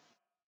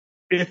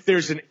if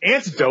there's an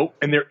antidote,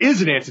 and there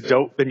is an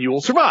antidote, then you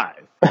will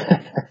survive.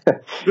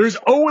 There's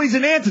always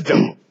an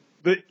antidote.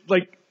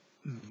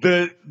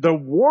 The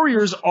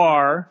Warriors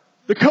are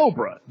the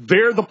cobra.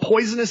 They're the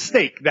poisonous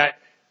snake that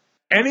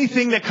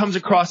anything that comes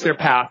across their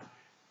path,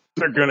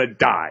 they're going to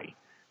die.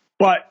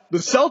 But the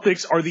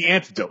Celtics are the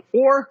antidote.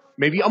 Or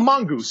maybe a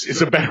mongoose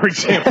is a better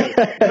example.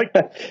 Like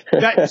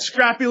that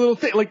scrappy little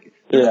thing. Like,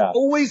 there's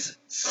always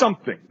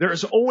something.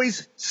 There's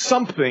always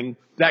something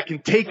that can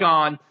take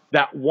on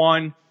that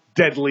one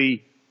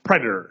deadly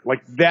predator.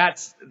 Like,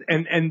 that's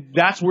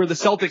where the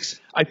Celtics,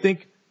 I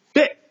think,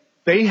 fit.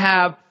 They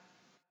have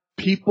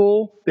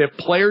people, they have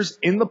players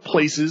in the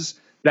places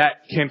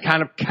that can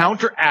kind of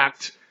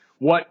counteract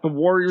what the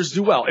Warriors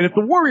do well. And if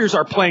the Warriors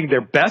are playing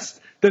their best,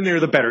 then they're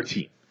the better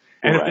team.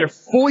 And if they're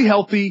fully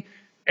healthy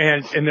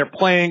and they're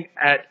playing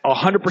at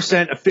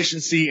 100%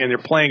 efficiency and they're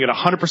playing at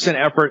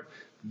 100% effort,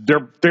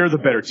 they're the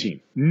better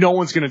team. No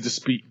one's going to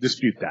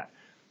dispute that.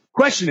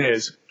 Question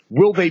is,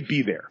 will they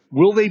be there?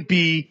 Will they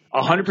be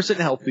 100%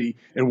 healthy,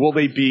 and will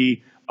they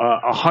be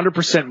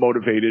 100%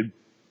 motivated?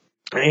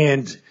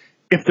 And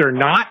if they're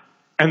not,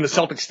 and the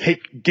Celtics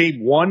take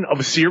game one of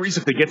a series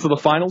if they get to the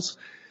finals,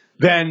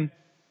 then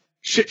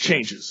shit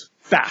changes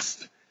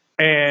fast.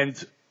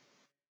 And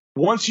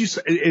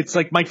it's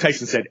like Mike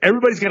Tyson said,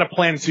 everybody's got a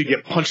plan until you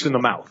get punched in the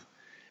mouth.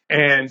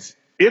 And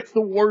if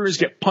the Warriors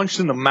get punched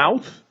in the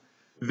mouth,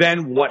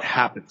 then what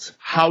happens?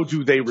 How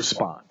do they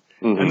respond?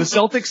 Mm-hmm. And the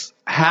Celtics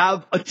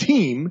have a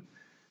team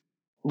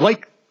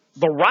like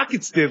the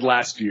Rockets did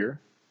last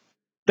year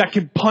that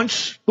can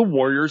punch the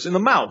Warriors in the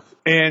mouth.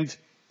 And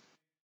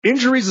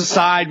injuries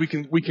aside, we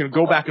can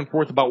go back and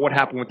forth about what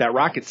happened with that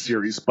Rockets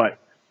series, but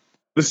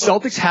the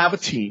Celtics have a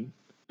team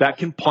that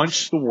can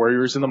punch the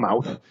Warriors in the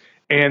mouth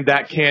and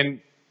that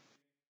can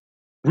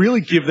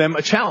really give them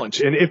a challenge.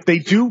 And if they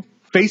do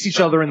face each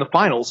other in the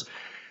finals,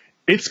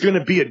 it's going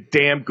to be a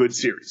damn good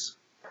series.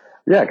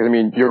 Yeah, because, I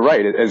mean, you're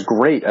right. As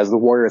great as the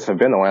Warriors have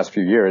been the last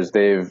few years,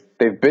 they've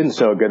been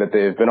so good that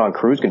they've been on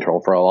cruise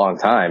control for a long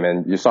time.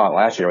 And you saw it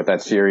last year with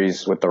that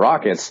series with the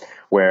Rockets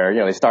where,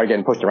 they started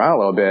getting pushed around a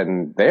little bit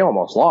and they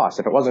almost lost.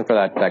 If it wasn't for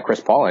that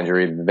Chris Paul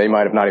injury, they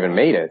might have not even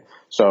made it.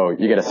 So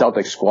you get a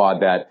Celtics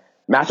squad that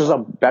matches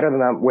up better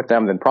with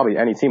them than probably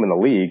any team in the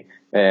league.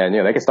 And,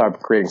 they can start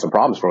creating some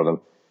problems for them.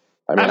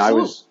 I mean,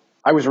 Absolutely.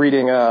 I was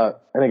reading, I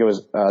think it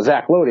was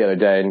Zach Lowe the other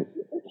day, and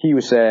he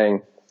was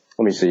saying,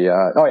 let me see.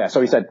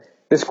 So he said,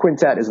 this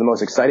quintet is the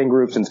most exciting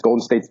group since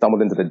Golden State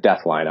stumbled into the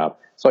death lineup.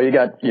 So you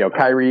got,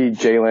 Kyrie,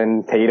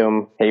 Jalen,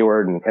 Tatum,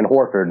 Hayward, and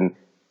Horford. And,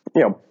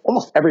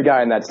 almost every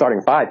guy in that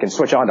starting five can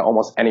switch on to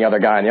almost any other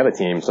guy on the other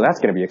team. So that's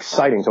going to be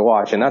exciting to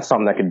watch. And that's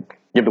something that could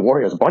give the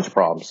Warriors a bunch of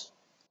problems.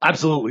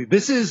 Absolutely.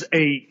 This is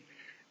a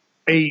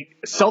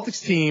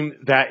Celtics team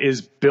that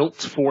is built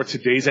for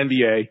today's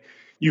NBA.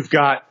 You've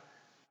got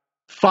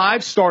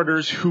 5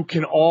 starters who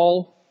can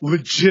all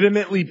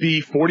legitimately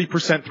be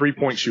 40%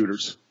 three-point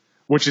shooters,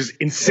 which is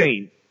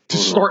insane. To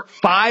start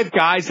 5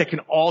 guys that can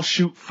all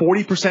shoot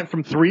 40%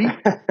 from 3,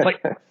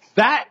 like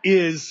that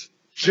is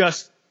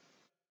just,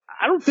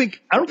 I don't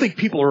think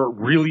people are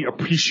really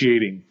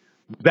appreciating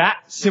that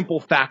simple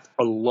fact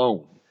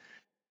alone.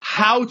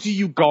 How do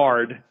you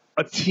guard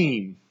a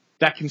team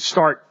that can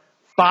start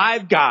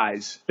 5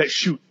 guys that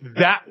shoot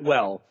that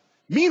well?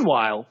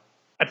 Meanwhile,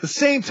 at the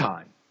same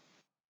time,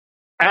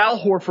 Al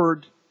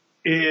Horford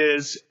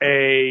is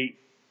a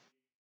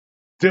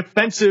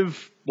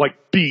defensive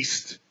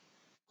beast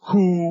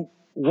who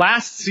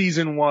last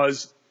season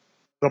was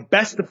the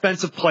best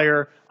defensive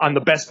player on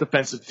the best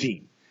defensive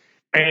team.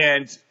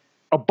 And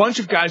a bunch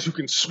of guys who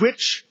can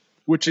switch,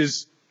 which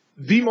is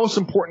the most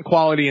important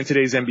quality in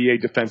today's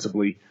NBA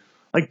defensively.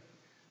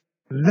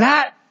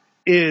 That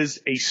is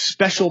a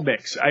special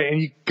mix.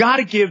 And you got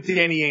to give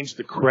Danny Ainge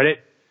the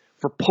credit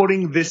for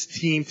putting this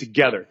team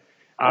together.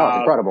 Oh, it's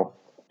incredible.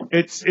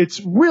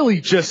 It's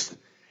really just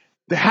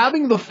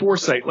having the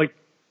foresight.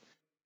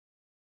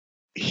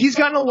 He's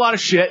gotten a lot of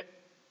shit.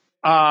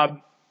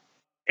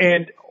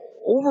 And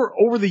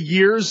over the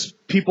years,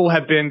 people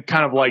have been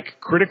kind of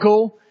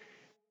critical.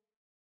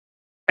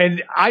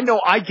 And I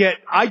know I get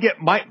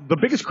the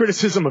biggest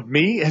criticism of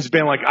me has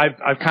been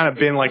I've kind of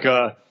been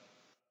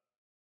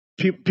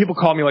people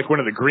call me one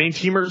of the green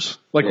teamers.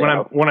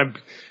 When I'm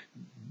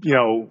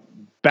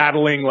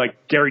battling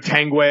Gary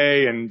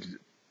Tanguay and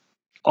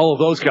all of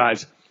those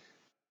guys,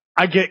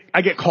 I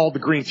get called the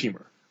green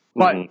teamer.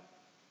 But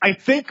I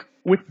think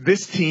with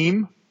this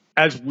team,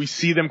 as we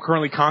see them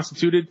currently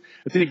constituted,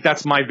 I think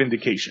that's my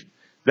vindication.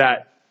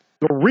 That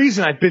the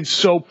reason I've been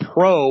so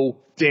pro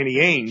Danny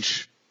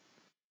Ainge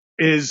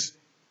is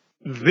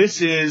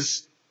this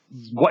is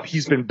what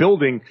he's been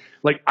building.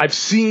 I've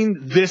seen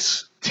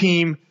this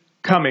team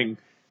coming,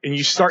 and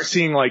you start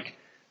seeing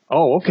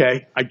oh,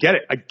 okay, I get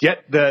it. I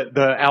get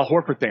the Al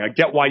Horford thing. I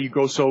get why you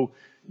go so.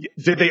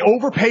 Did they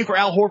overpay for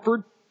Al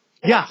Horford?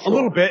 Yeah, a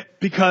little bit,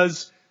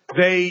 because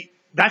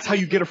that's how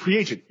you get a free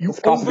agent. You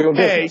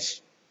overpay.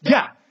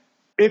 Yeah.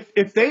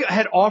 If they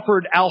had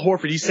offered Al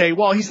Horford, you say,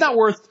 well, he's not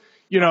worth,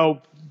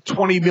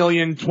 20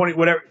 million, 20,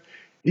 whatever.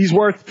 He's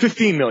worth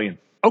 15 million.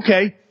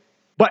 Okay.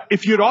 But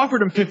if you had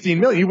offered him 15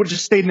 million, he would have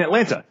just stayed in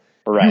Atlanta.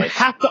 Right. You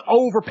have to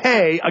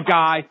overpay a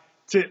guy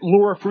to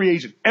lure a free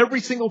agent. Every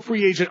single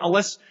free agent,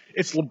 unless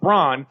it's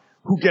LeBron,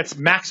 who gets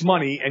max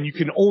money and you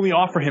can only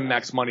offer him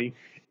max money,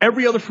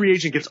 every other free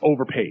agent gets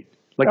overpaid.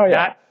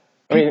 That.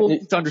 People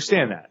need to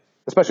understand that.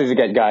 Especially as you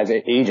get guys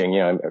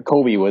aging.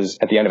 Kobe was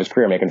at the end of his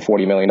career making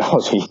 $40 million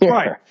a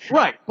year.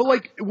 Right.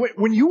 But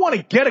when you want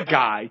to get a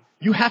guy,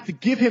 you have to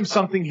give him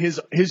something his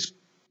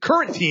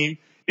current team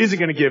isn't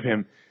going to give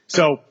him.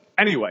 So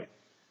anyway,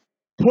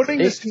 putting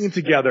this team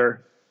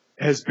together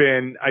has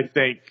been, I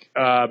think,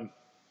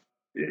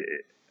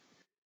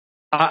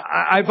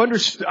 I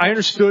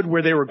understood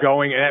where they were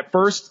going, and at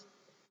first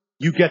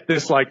you get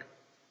this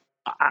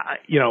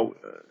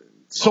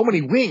so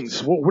many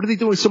wings. What are they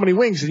doing with so many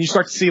wings? And you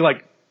start to see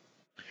like,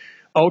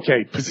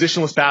 okay,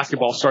 positionless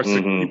basketball starts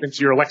to creep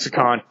into your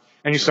lexicon,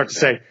 and you start to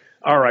say,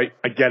 all right,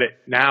 I get it.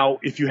 Now,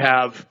 if you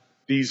have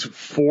these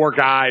 4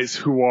 guys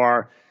who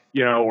are,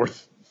 or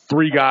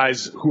 3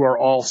 guys who are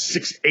all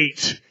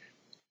 6'8",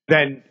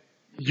 then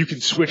you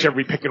can switch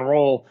every pick and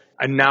roll,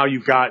 and now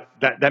you've got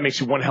that makes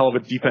you one hell of a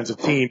defensive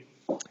team.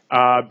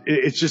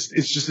 It's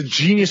just a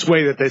genius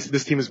way that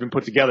this team has been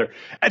put together.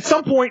 At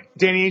some point,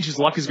 Danny Ainge's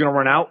luck is going to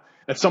run out.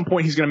 At some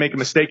point, he's going to make a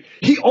mistake.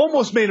 He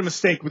almost made a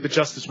mistake with the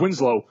Justice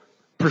Winslow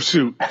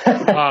pursuit.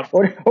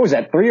 What was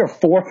that? 3 or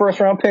 4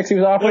 first-round picks he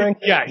was offering?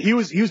 Yeah, he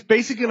was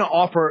basically going to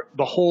offer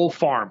the whole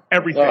farm,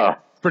 everything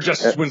for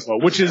Justice Winslow,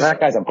 which is that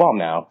guy's a bum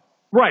now.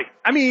 Right.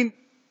 I mean,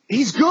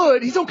 he's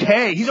good. He's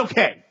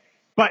okay.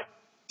 But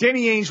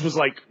Danny Ainge was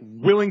like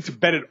willing to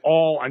bet it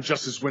all on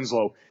Justice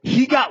Winslow.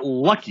 He got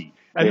lucky,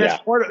 and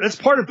that's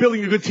part of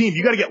building a good team.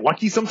 You got to get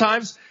lucky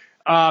sometimes.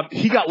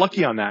 He got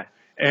lucky on that,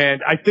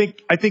 and I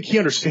think he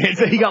understands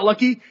that he got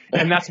lucky,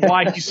 and that's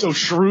why he's so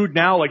shrewd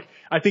now. Like,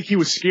 I think he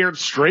was scared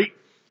straight,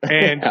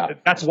 and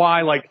that's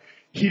why like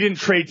he didn't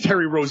trade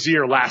Terry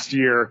Rozier last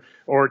year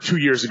or 2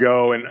 years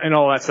ago, and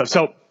all that stuff.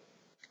 So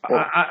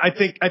I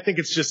think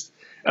it's just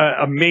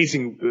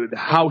amazing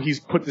how he's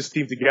put this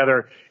team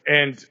together,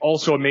 and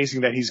also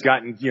amazing that he's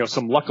gotten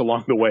some luck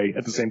along the way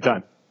at the same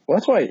time. Well,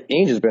 that's why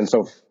Ainge has been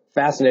so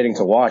fascinating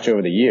to watch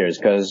over the years,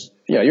 because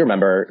you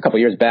remember a couple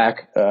of years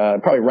back,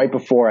 probably right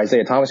before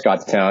Isaiah Thomas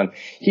got to town,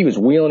 he was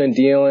wheeling and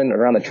dealing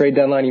around the trade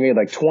deadline. He made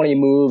like 20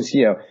 moves.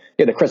 You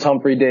had the Chris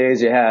Humphrey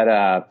days. You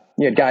had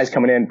guys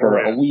coming in for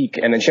a week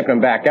and then shipping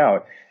them back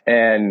out.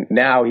 And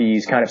now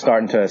he's kind of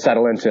starting to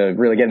settle into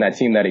really getting that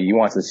team that he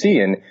wants to see,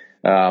 and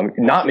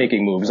not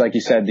making moves. Like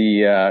you said,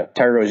 the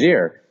Terry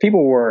Rozier,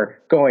 people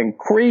were going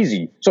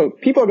crazy. So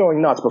people are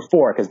going nuts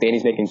before because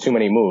Danny's making too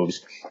many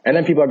moves. And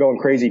then people are going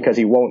crazy because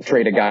he won't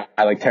trade a guy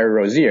like Terry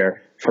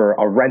Rozier for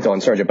a rental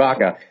in Serge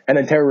Ibaka. And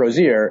then Terry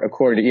Rozier,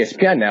 according to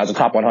ESPN now, is a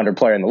top 100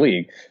 player in the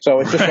league. So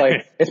it's just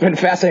like, it's been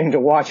fascinating to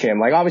watch him.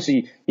 Like,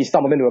 obviously he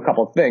stumbled into a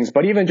couple of things,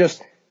 but even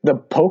just the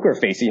poker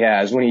face he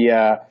has when he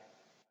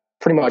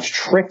pretty much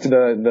tricked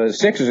the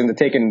Sixers into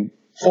taking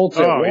Fultz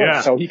at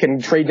once so he can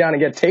trade down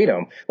and get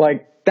Tatum.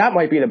 Like, that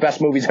might be the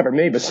best move he's ever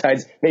made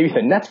besides maybe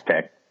the Nets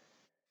pick.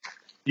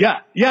 Yeah.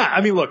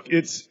 I mean, look,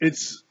 it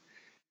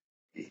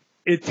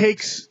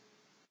takes,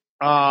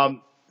 how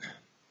am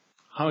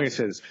I going to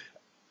say this?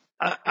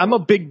 I'm a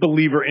big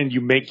believer in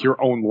you make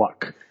your own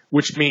luck,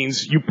 which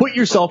means you put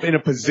yourself in a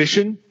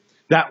position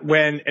that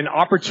when an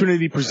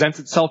opportunity presents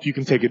itself, you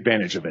can take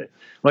advantage of it.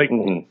 Like,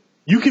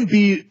 you can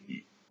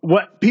be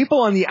what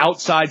people on the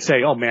outside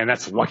say, oh man,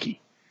 that's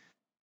lucky.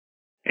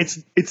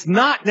 It's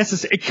not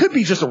necessary. It could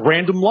be just a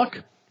random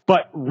luck,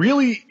 but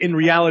really in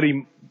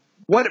reality,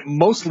 what it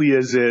mostly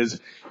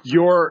is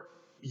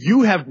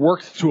you have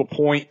worked to a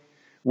point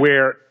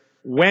where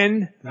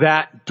when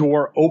that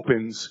door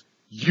opens,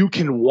 you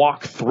can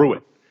walk through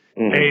it.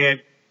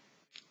 And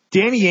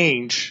Danny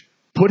Ainge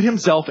put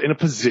himself in a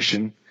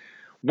position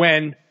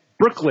when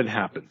Brooklyn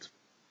happened.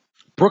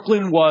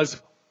 Brooklyn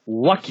was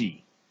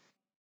lucky.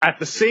 At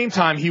the same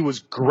time, he was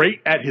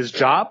great at his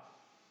job.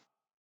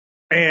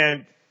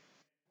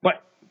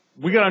 But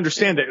we got to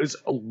understand that it was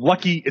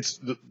lucky. It's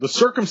the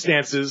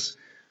circumstances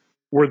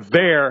were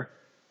there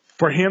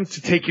for him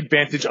to take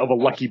advantage of a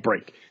lucky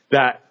break.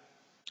 That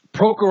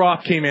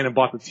Prokhorov came in and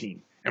bought the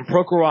team. And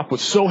Prokhorov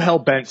was so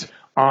hell-bent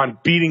on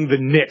beating the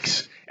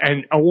Knicks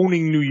and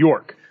owning New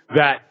York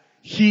that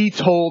he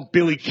told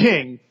Billy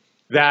King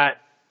that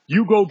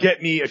you go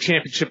get me a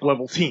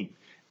championship-level team.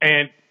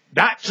 And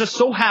that just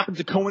so happened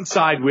to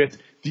coincide with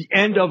the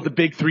end of the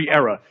Big Three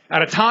era,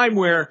 at a time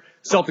where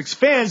Celtics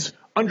fans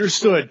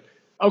understood,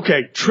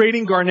 okay,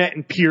 trading Garnett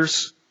and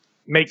Pierce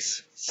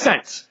makes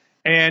sense.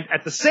 And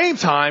at the same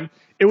time,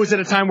 it was at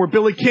a time where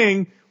Billy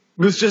King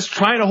was just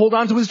trying to hold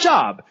on to his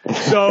job.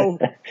 So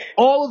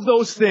all of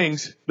those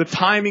things, the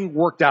timing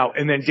worked out.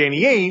 And then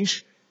Danny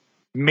Ainge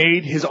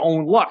made his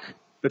own luck.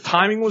 The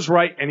timing was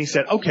right, and he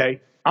said,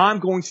 okay, I'm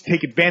going to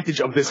take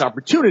advantage of this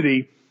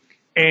opportunity.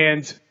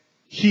 And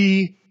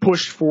he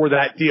pushed for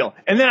that deal.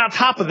 And then on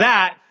top of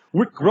that,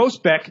 Rick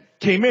Grossbeck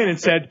came in and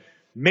said,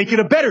 make it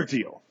a better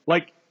deal.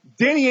 Like,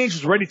 Danny Ainge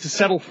was ready to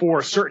settle for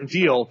a certain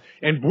deal,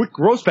 and Rick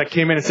Grossbeck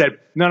came in and said,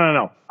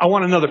 no, I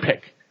want another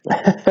pick.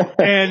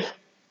 And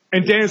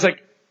Danny was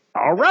like,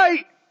 all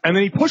right. And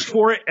then he pushed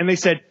for it, and they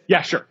said,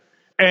 yeah, sure.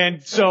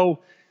 And so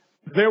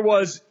there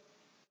was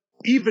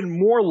even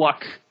more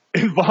luck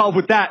involved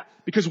with that,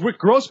 because Rick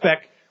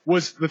Grossbeck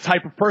was the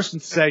type of person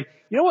to say,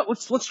 you know what,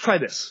 let's try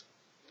this.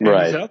 And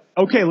right. Said,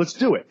 okay, let's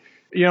do it.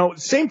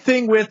 Same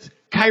thing with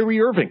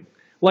Kyrie Irving.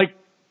 Like,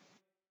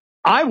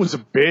 I was a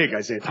big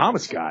Isaiah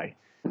Thomas guy.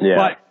 Yeah.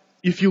 But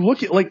if you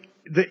look at, like,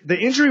 the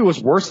injury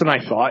was worse than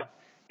I thought,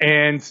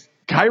 and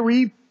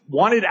Kyrie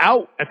wanted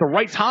out at the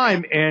right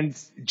time, and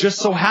just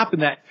so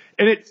happened that,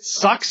 and it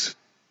sucks.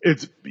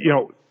 It's,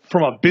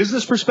 from a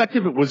business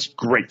perspective, it was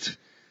great.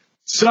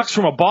 Sucks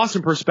from a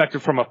Boston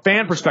perspective, from a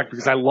fan perspective,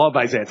 because I love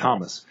Isaiah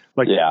Thomas.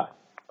 Like, yeah.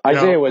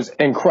 Isaiah was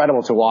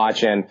incredible to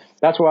watch, and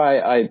that's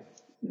why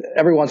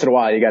every once in a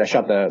while you got to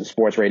shut the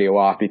sports radio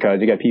off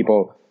because you get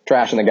people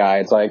trashing the guy.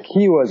 It's like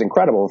he was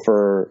incredible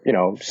for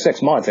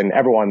 6 months, and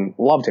everyone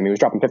loved him. He was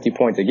dropping 50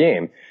 points a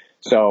game.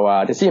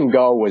 So to see him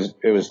go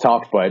was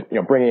tough, but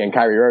bringing in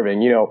Kyrie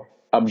Irving,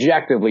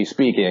 objectively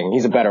speaking,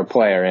 he's a better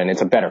player and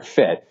it's a better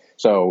fit.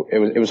 So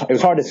it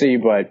was hard to see,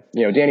 but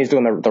Danny's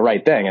doing the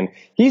right thing, and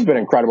he's been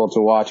incredible to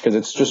watch because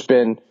it's just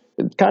been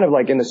kind of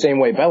like in the same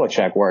way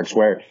Belichick works,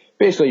 where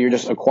basically you're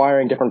just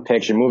acquiring different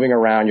picks, you're moving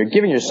around, you're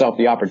giving yourself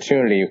the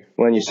opportunity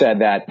when you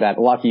said that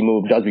lucky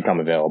move does become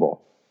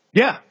available.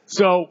 Yeah.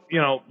 So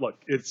look,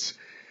 it's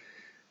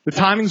the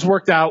timing's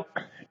worked out,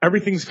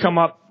 everything's come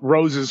up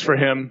roses for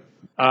him,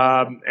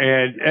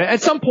 and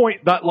at some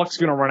point that luck's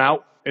going to run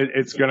out,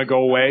 it's going to go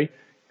away,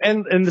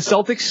 and the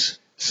Celtics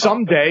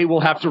someday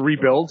will have to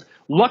rebuild.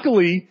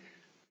 Luckily,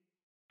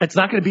 it's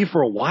not going to be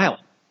for a while.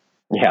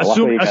 Yeah,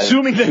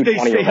 assuming that they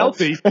stay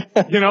healthy,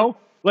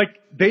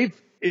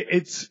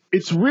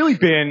 it's really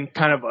been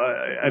kind of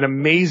an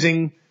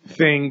amazing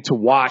thing to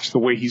watch the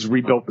way he's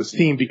rebuilt this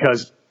team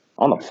because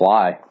on the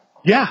fly.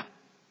 Yeah.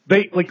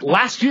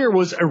 Last year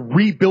was a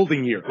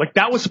rebuilding year.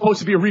 That was supposed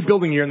to be a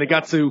rebuilding year, and they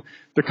got to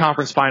the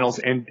conference finals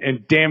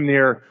and damn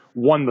near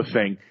won the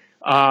thing.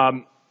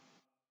 And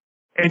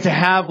to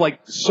have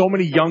so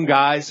many young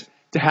guys,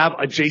 to have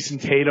a Jason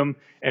Tatum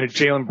and a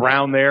Jaylen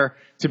Brown there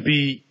to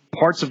be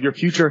parts of your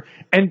future,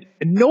 and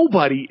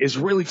nobody is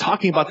really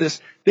talking about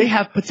this. They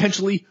have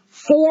potentially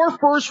 4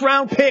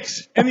 first-round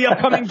picks in the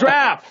upcoming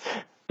draft.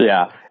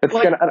 Yeah, they're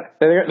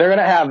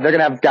gonna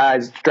have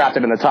guys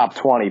drafted in the top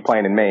 20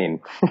 playing in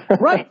Maine.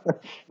 Right.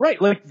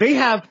 They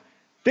have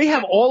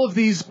all of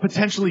these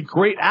potentially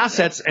great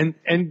assets, and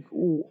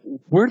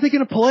where are they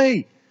going to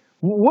play?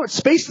 What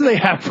space do they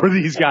have for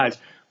these guys?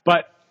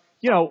 But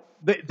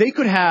they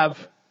could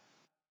have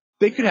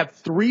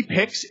 3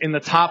 picks in the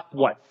top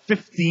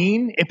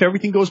 15 if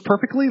everything goes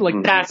perfectly.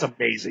 That's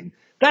amazing.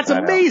 That's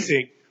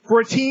amazing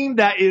for a team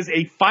that is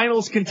a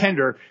finals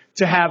contender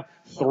to have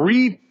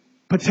 3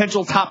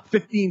 potential top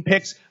 15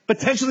 picks,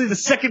 potentially the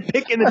second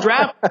pick in the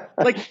draft.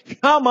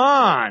 Come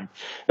on.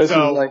 This is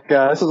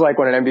like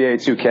when an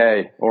NBA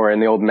 2K or in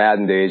the old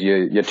Madden days,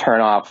 you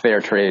turn off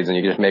fair trades and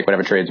you just make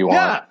whatever trades you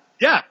want.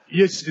 Yeah.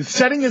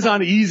 Setting is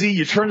on easy.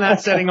 You turn that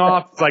setting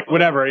off. It's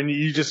whatever, and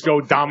you just go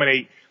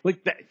dominate.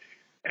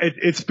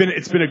 It's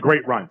been a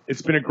great run.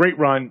 It's been a great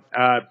run.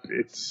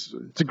 It's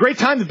a great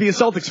time to be a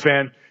Celtics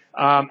fan.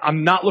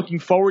 I'm not looking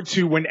forward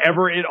to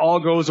whenever it all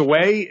goes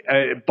away,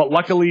 but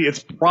luckily it's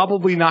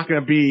probably not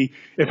going to be,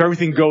 if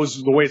everything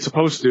goes the way it's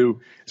supposed to,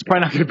 it's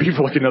probably not going to be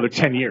for another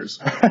 10 years.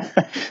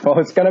 Well,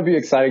 it's going to be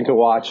exciting to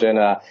watch, and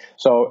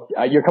so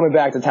you're coming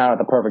back to town at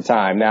the perfect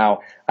time. Now,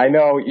 I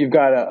know you've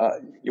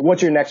got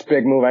what's your next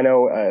big move? I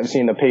know I've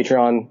seen the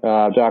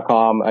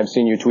Patreon.com. I've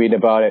seen you tweet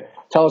about it.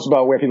 Tell us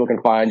about where people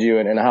can find you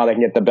and how they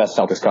can get the best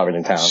Celtics coverage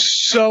in town.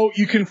 So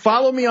you can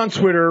follow me on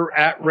Twitter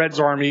at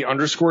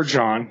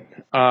RedsArmy_John.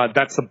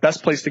 That's the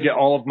best place to get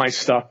all of my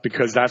stuff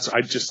because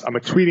I'm a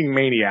tweeting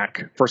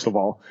maniac, first of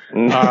all.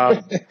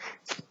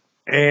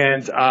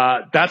 And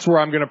that's where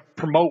I'm going to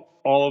promote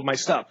all of my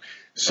stuff.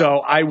 So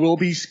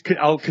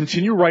I'll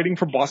continue writing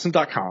for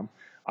Boston.com.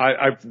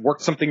 I've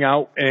worked something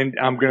out, and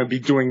I'm going to be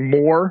doing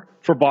more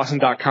for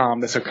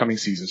Boston.com this upcoming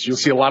season. So you'll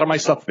see a lot of my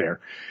stuff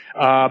there.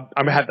 I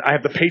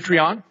have the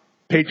Patreon,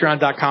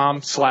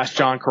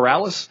 patreon.com/John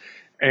Karalis,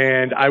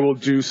 and I will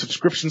do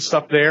subscription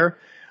stuff there.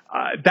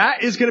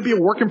 That is going to be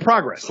a work in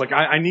progress.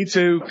 I need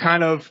to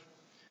kind of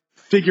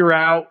figure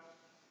out,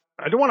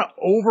 I don't want to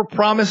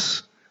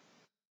overpromise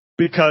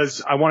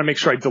because I want to make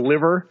sure I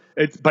deliver.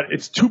 But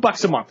it's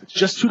 $2 a month. It's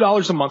just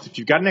 $2 a month. If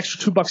you've got an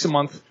extra $2 a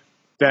month,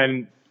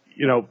 then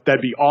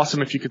that'd be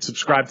awesome if you could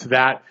subscribe to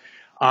that.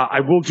 I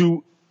will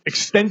do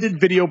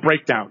extended video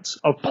breakdowns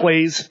of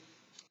plays.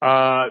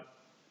 I'm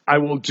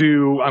going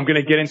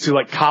to get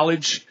into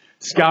college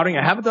scouting.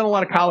 I haven't done a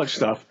lot of college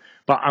stuff,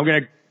 but I'm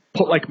going to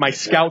put my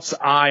scout's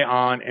eye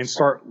on and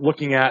start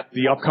looking at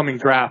the upcoming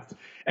draft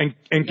and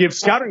give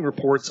scouting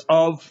reports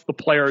of the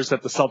players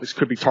that the Celtics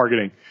could be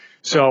targeting.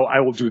 So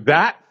I will do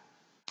that.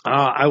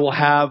 I will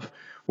have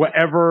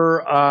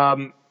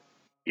whatever,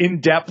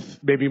 in-depth,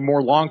 maybe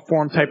more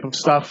long-form type of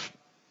stuff,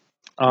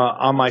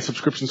 on my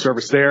subscription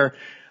service there.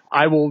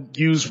 I will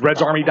use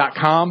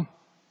RedsArmy.com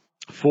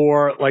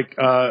for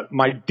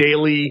my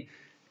daily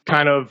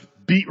kind of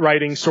beat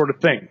writing sort of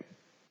thing.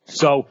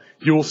 So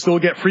you will still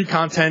get free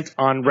content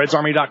on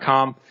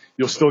RedsArmy.com.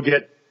 You'll still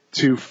get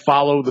to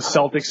follow the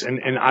Celtics,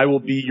 and I will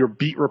be your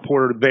beat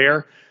reporter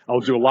there.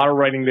 I'll do a lot of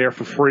writing there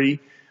for free.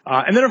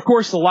 And then, of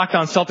course, the Locked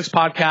On Celtics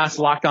podcast,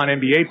 Locked On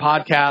NBA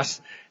podcast,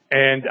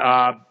 and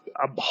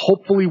I'm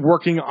hopefully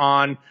working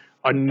on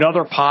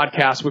another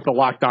podcast with the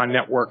Locked On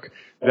Network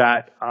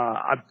that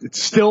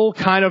it's still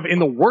kind of in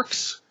the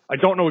works. I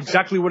don't know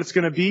exactly what it's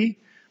going to be,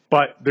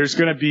 but there's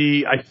going to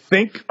be, I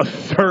think, a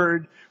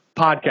third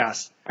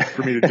podcast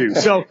for me to do.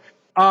 So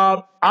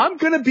I'm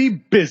going to be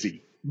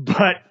busy,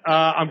 but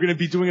I'm going to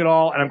be doing it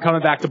all, and I'm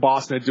coming back to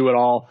Boston to do it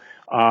all.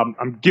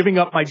 I'm giving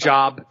up my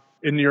job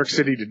in New York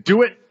City to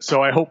do it.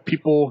 So I hope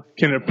people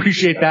can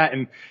appreciate that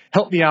and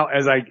help me out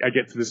as I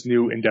get to this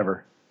new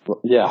endeavor.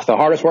 Yeah, the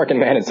hardest working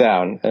man in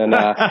town. And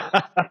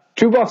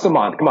 $2 a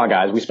month. Come on,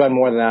 guys. We spend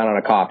more than that on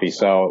a coffee.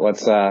 So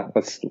let's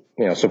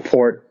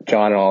support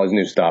John and all his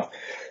new stuff.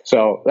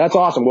 So that's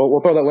awesome.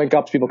 We'll throw that link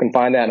up so people can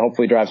find that and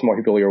hopefully drive some more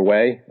people your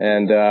way.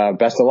 And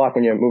best of luck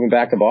when you're moving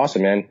back to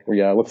Boston, man.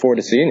 We look forward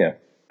to seeing you.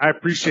 I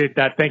appreciate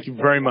that. Thank you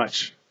very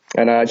much.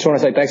 And I just want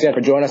to say thanks again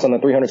for joining us on the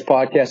 300s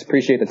podcast.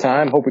 Appreciate the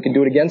time. Hope we can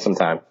do it again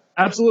sometime.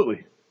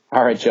 Absolutely.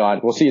 All right, John.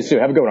 We'll see you soon.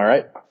 Have a good one, all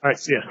right? All right,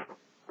 see ya.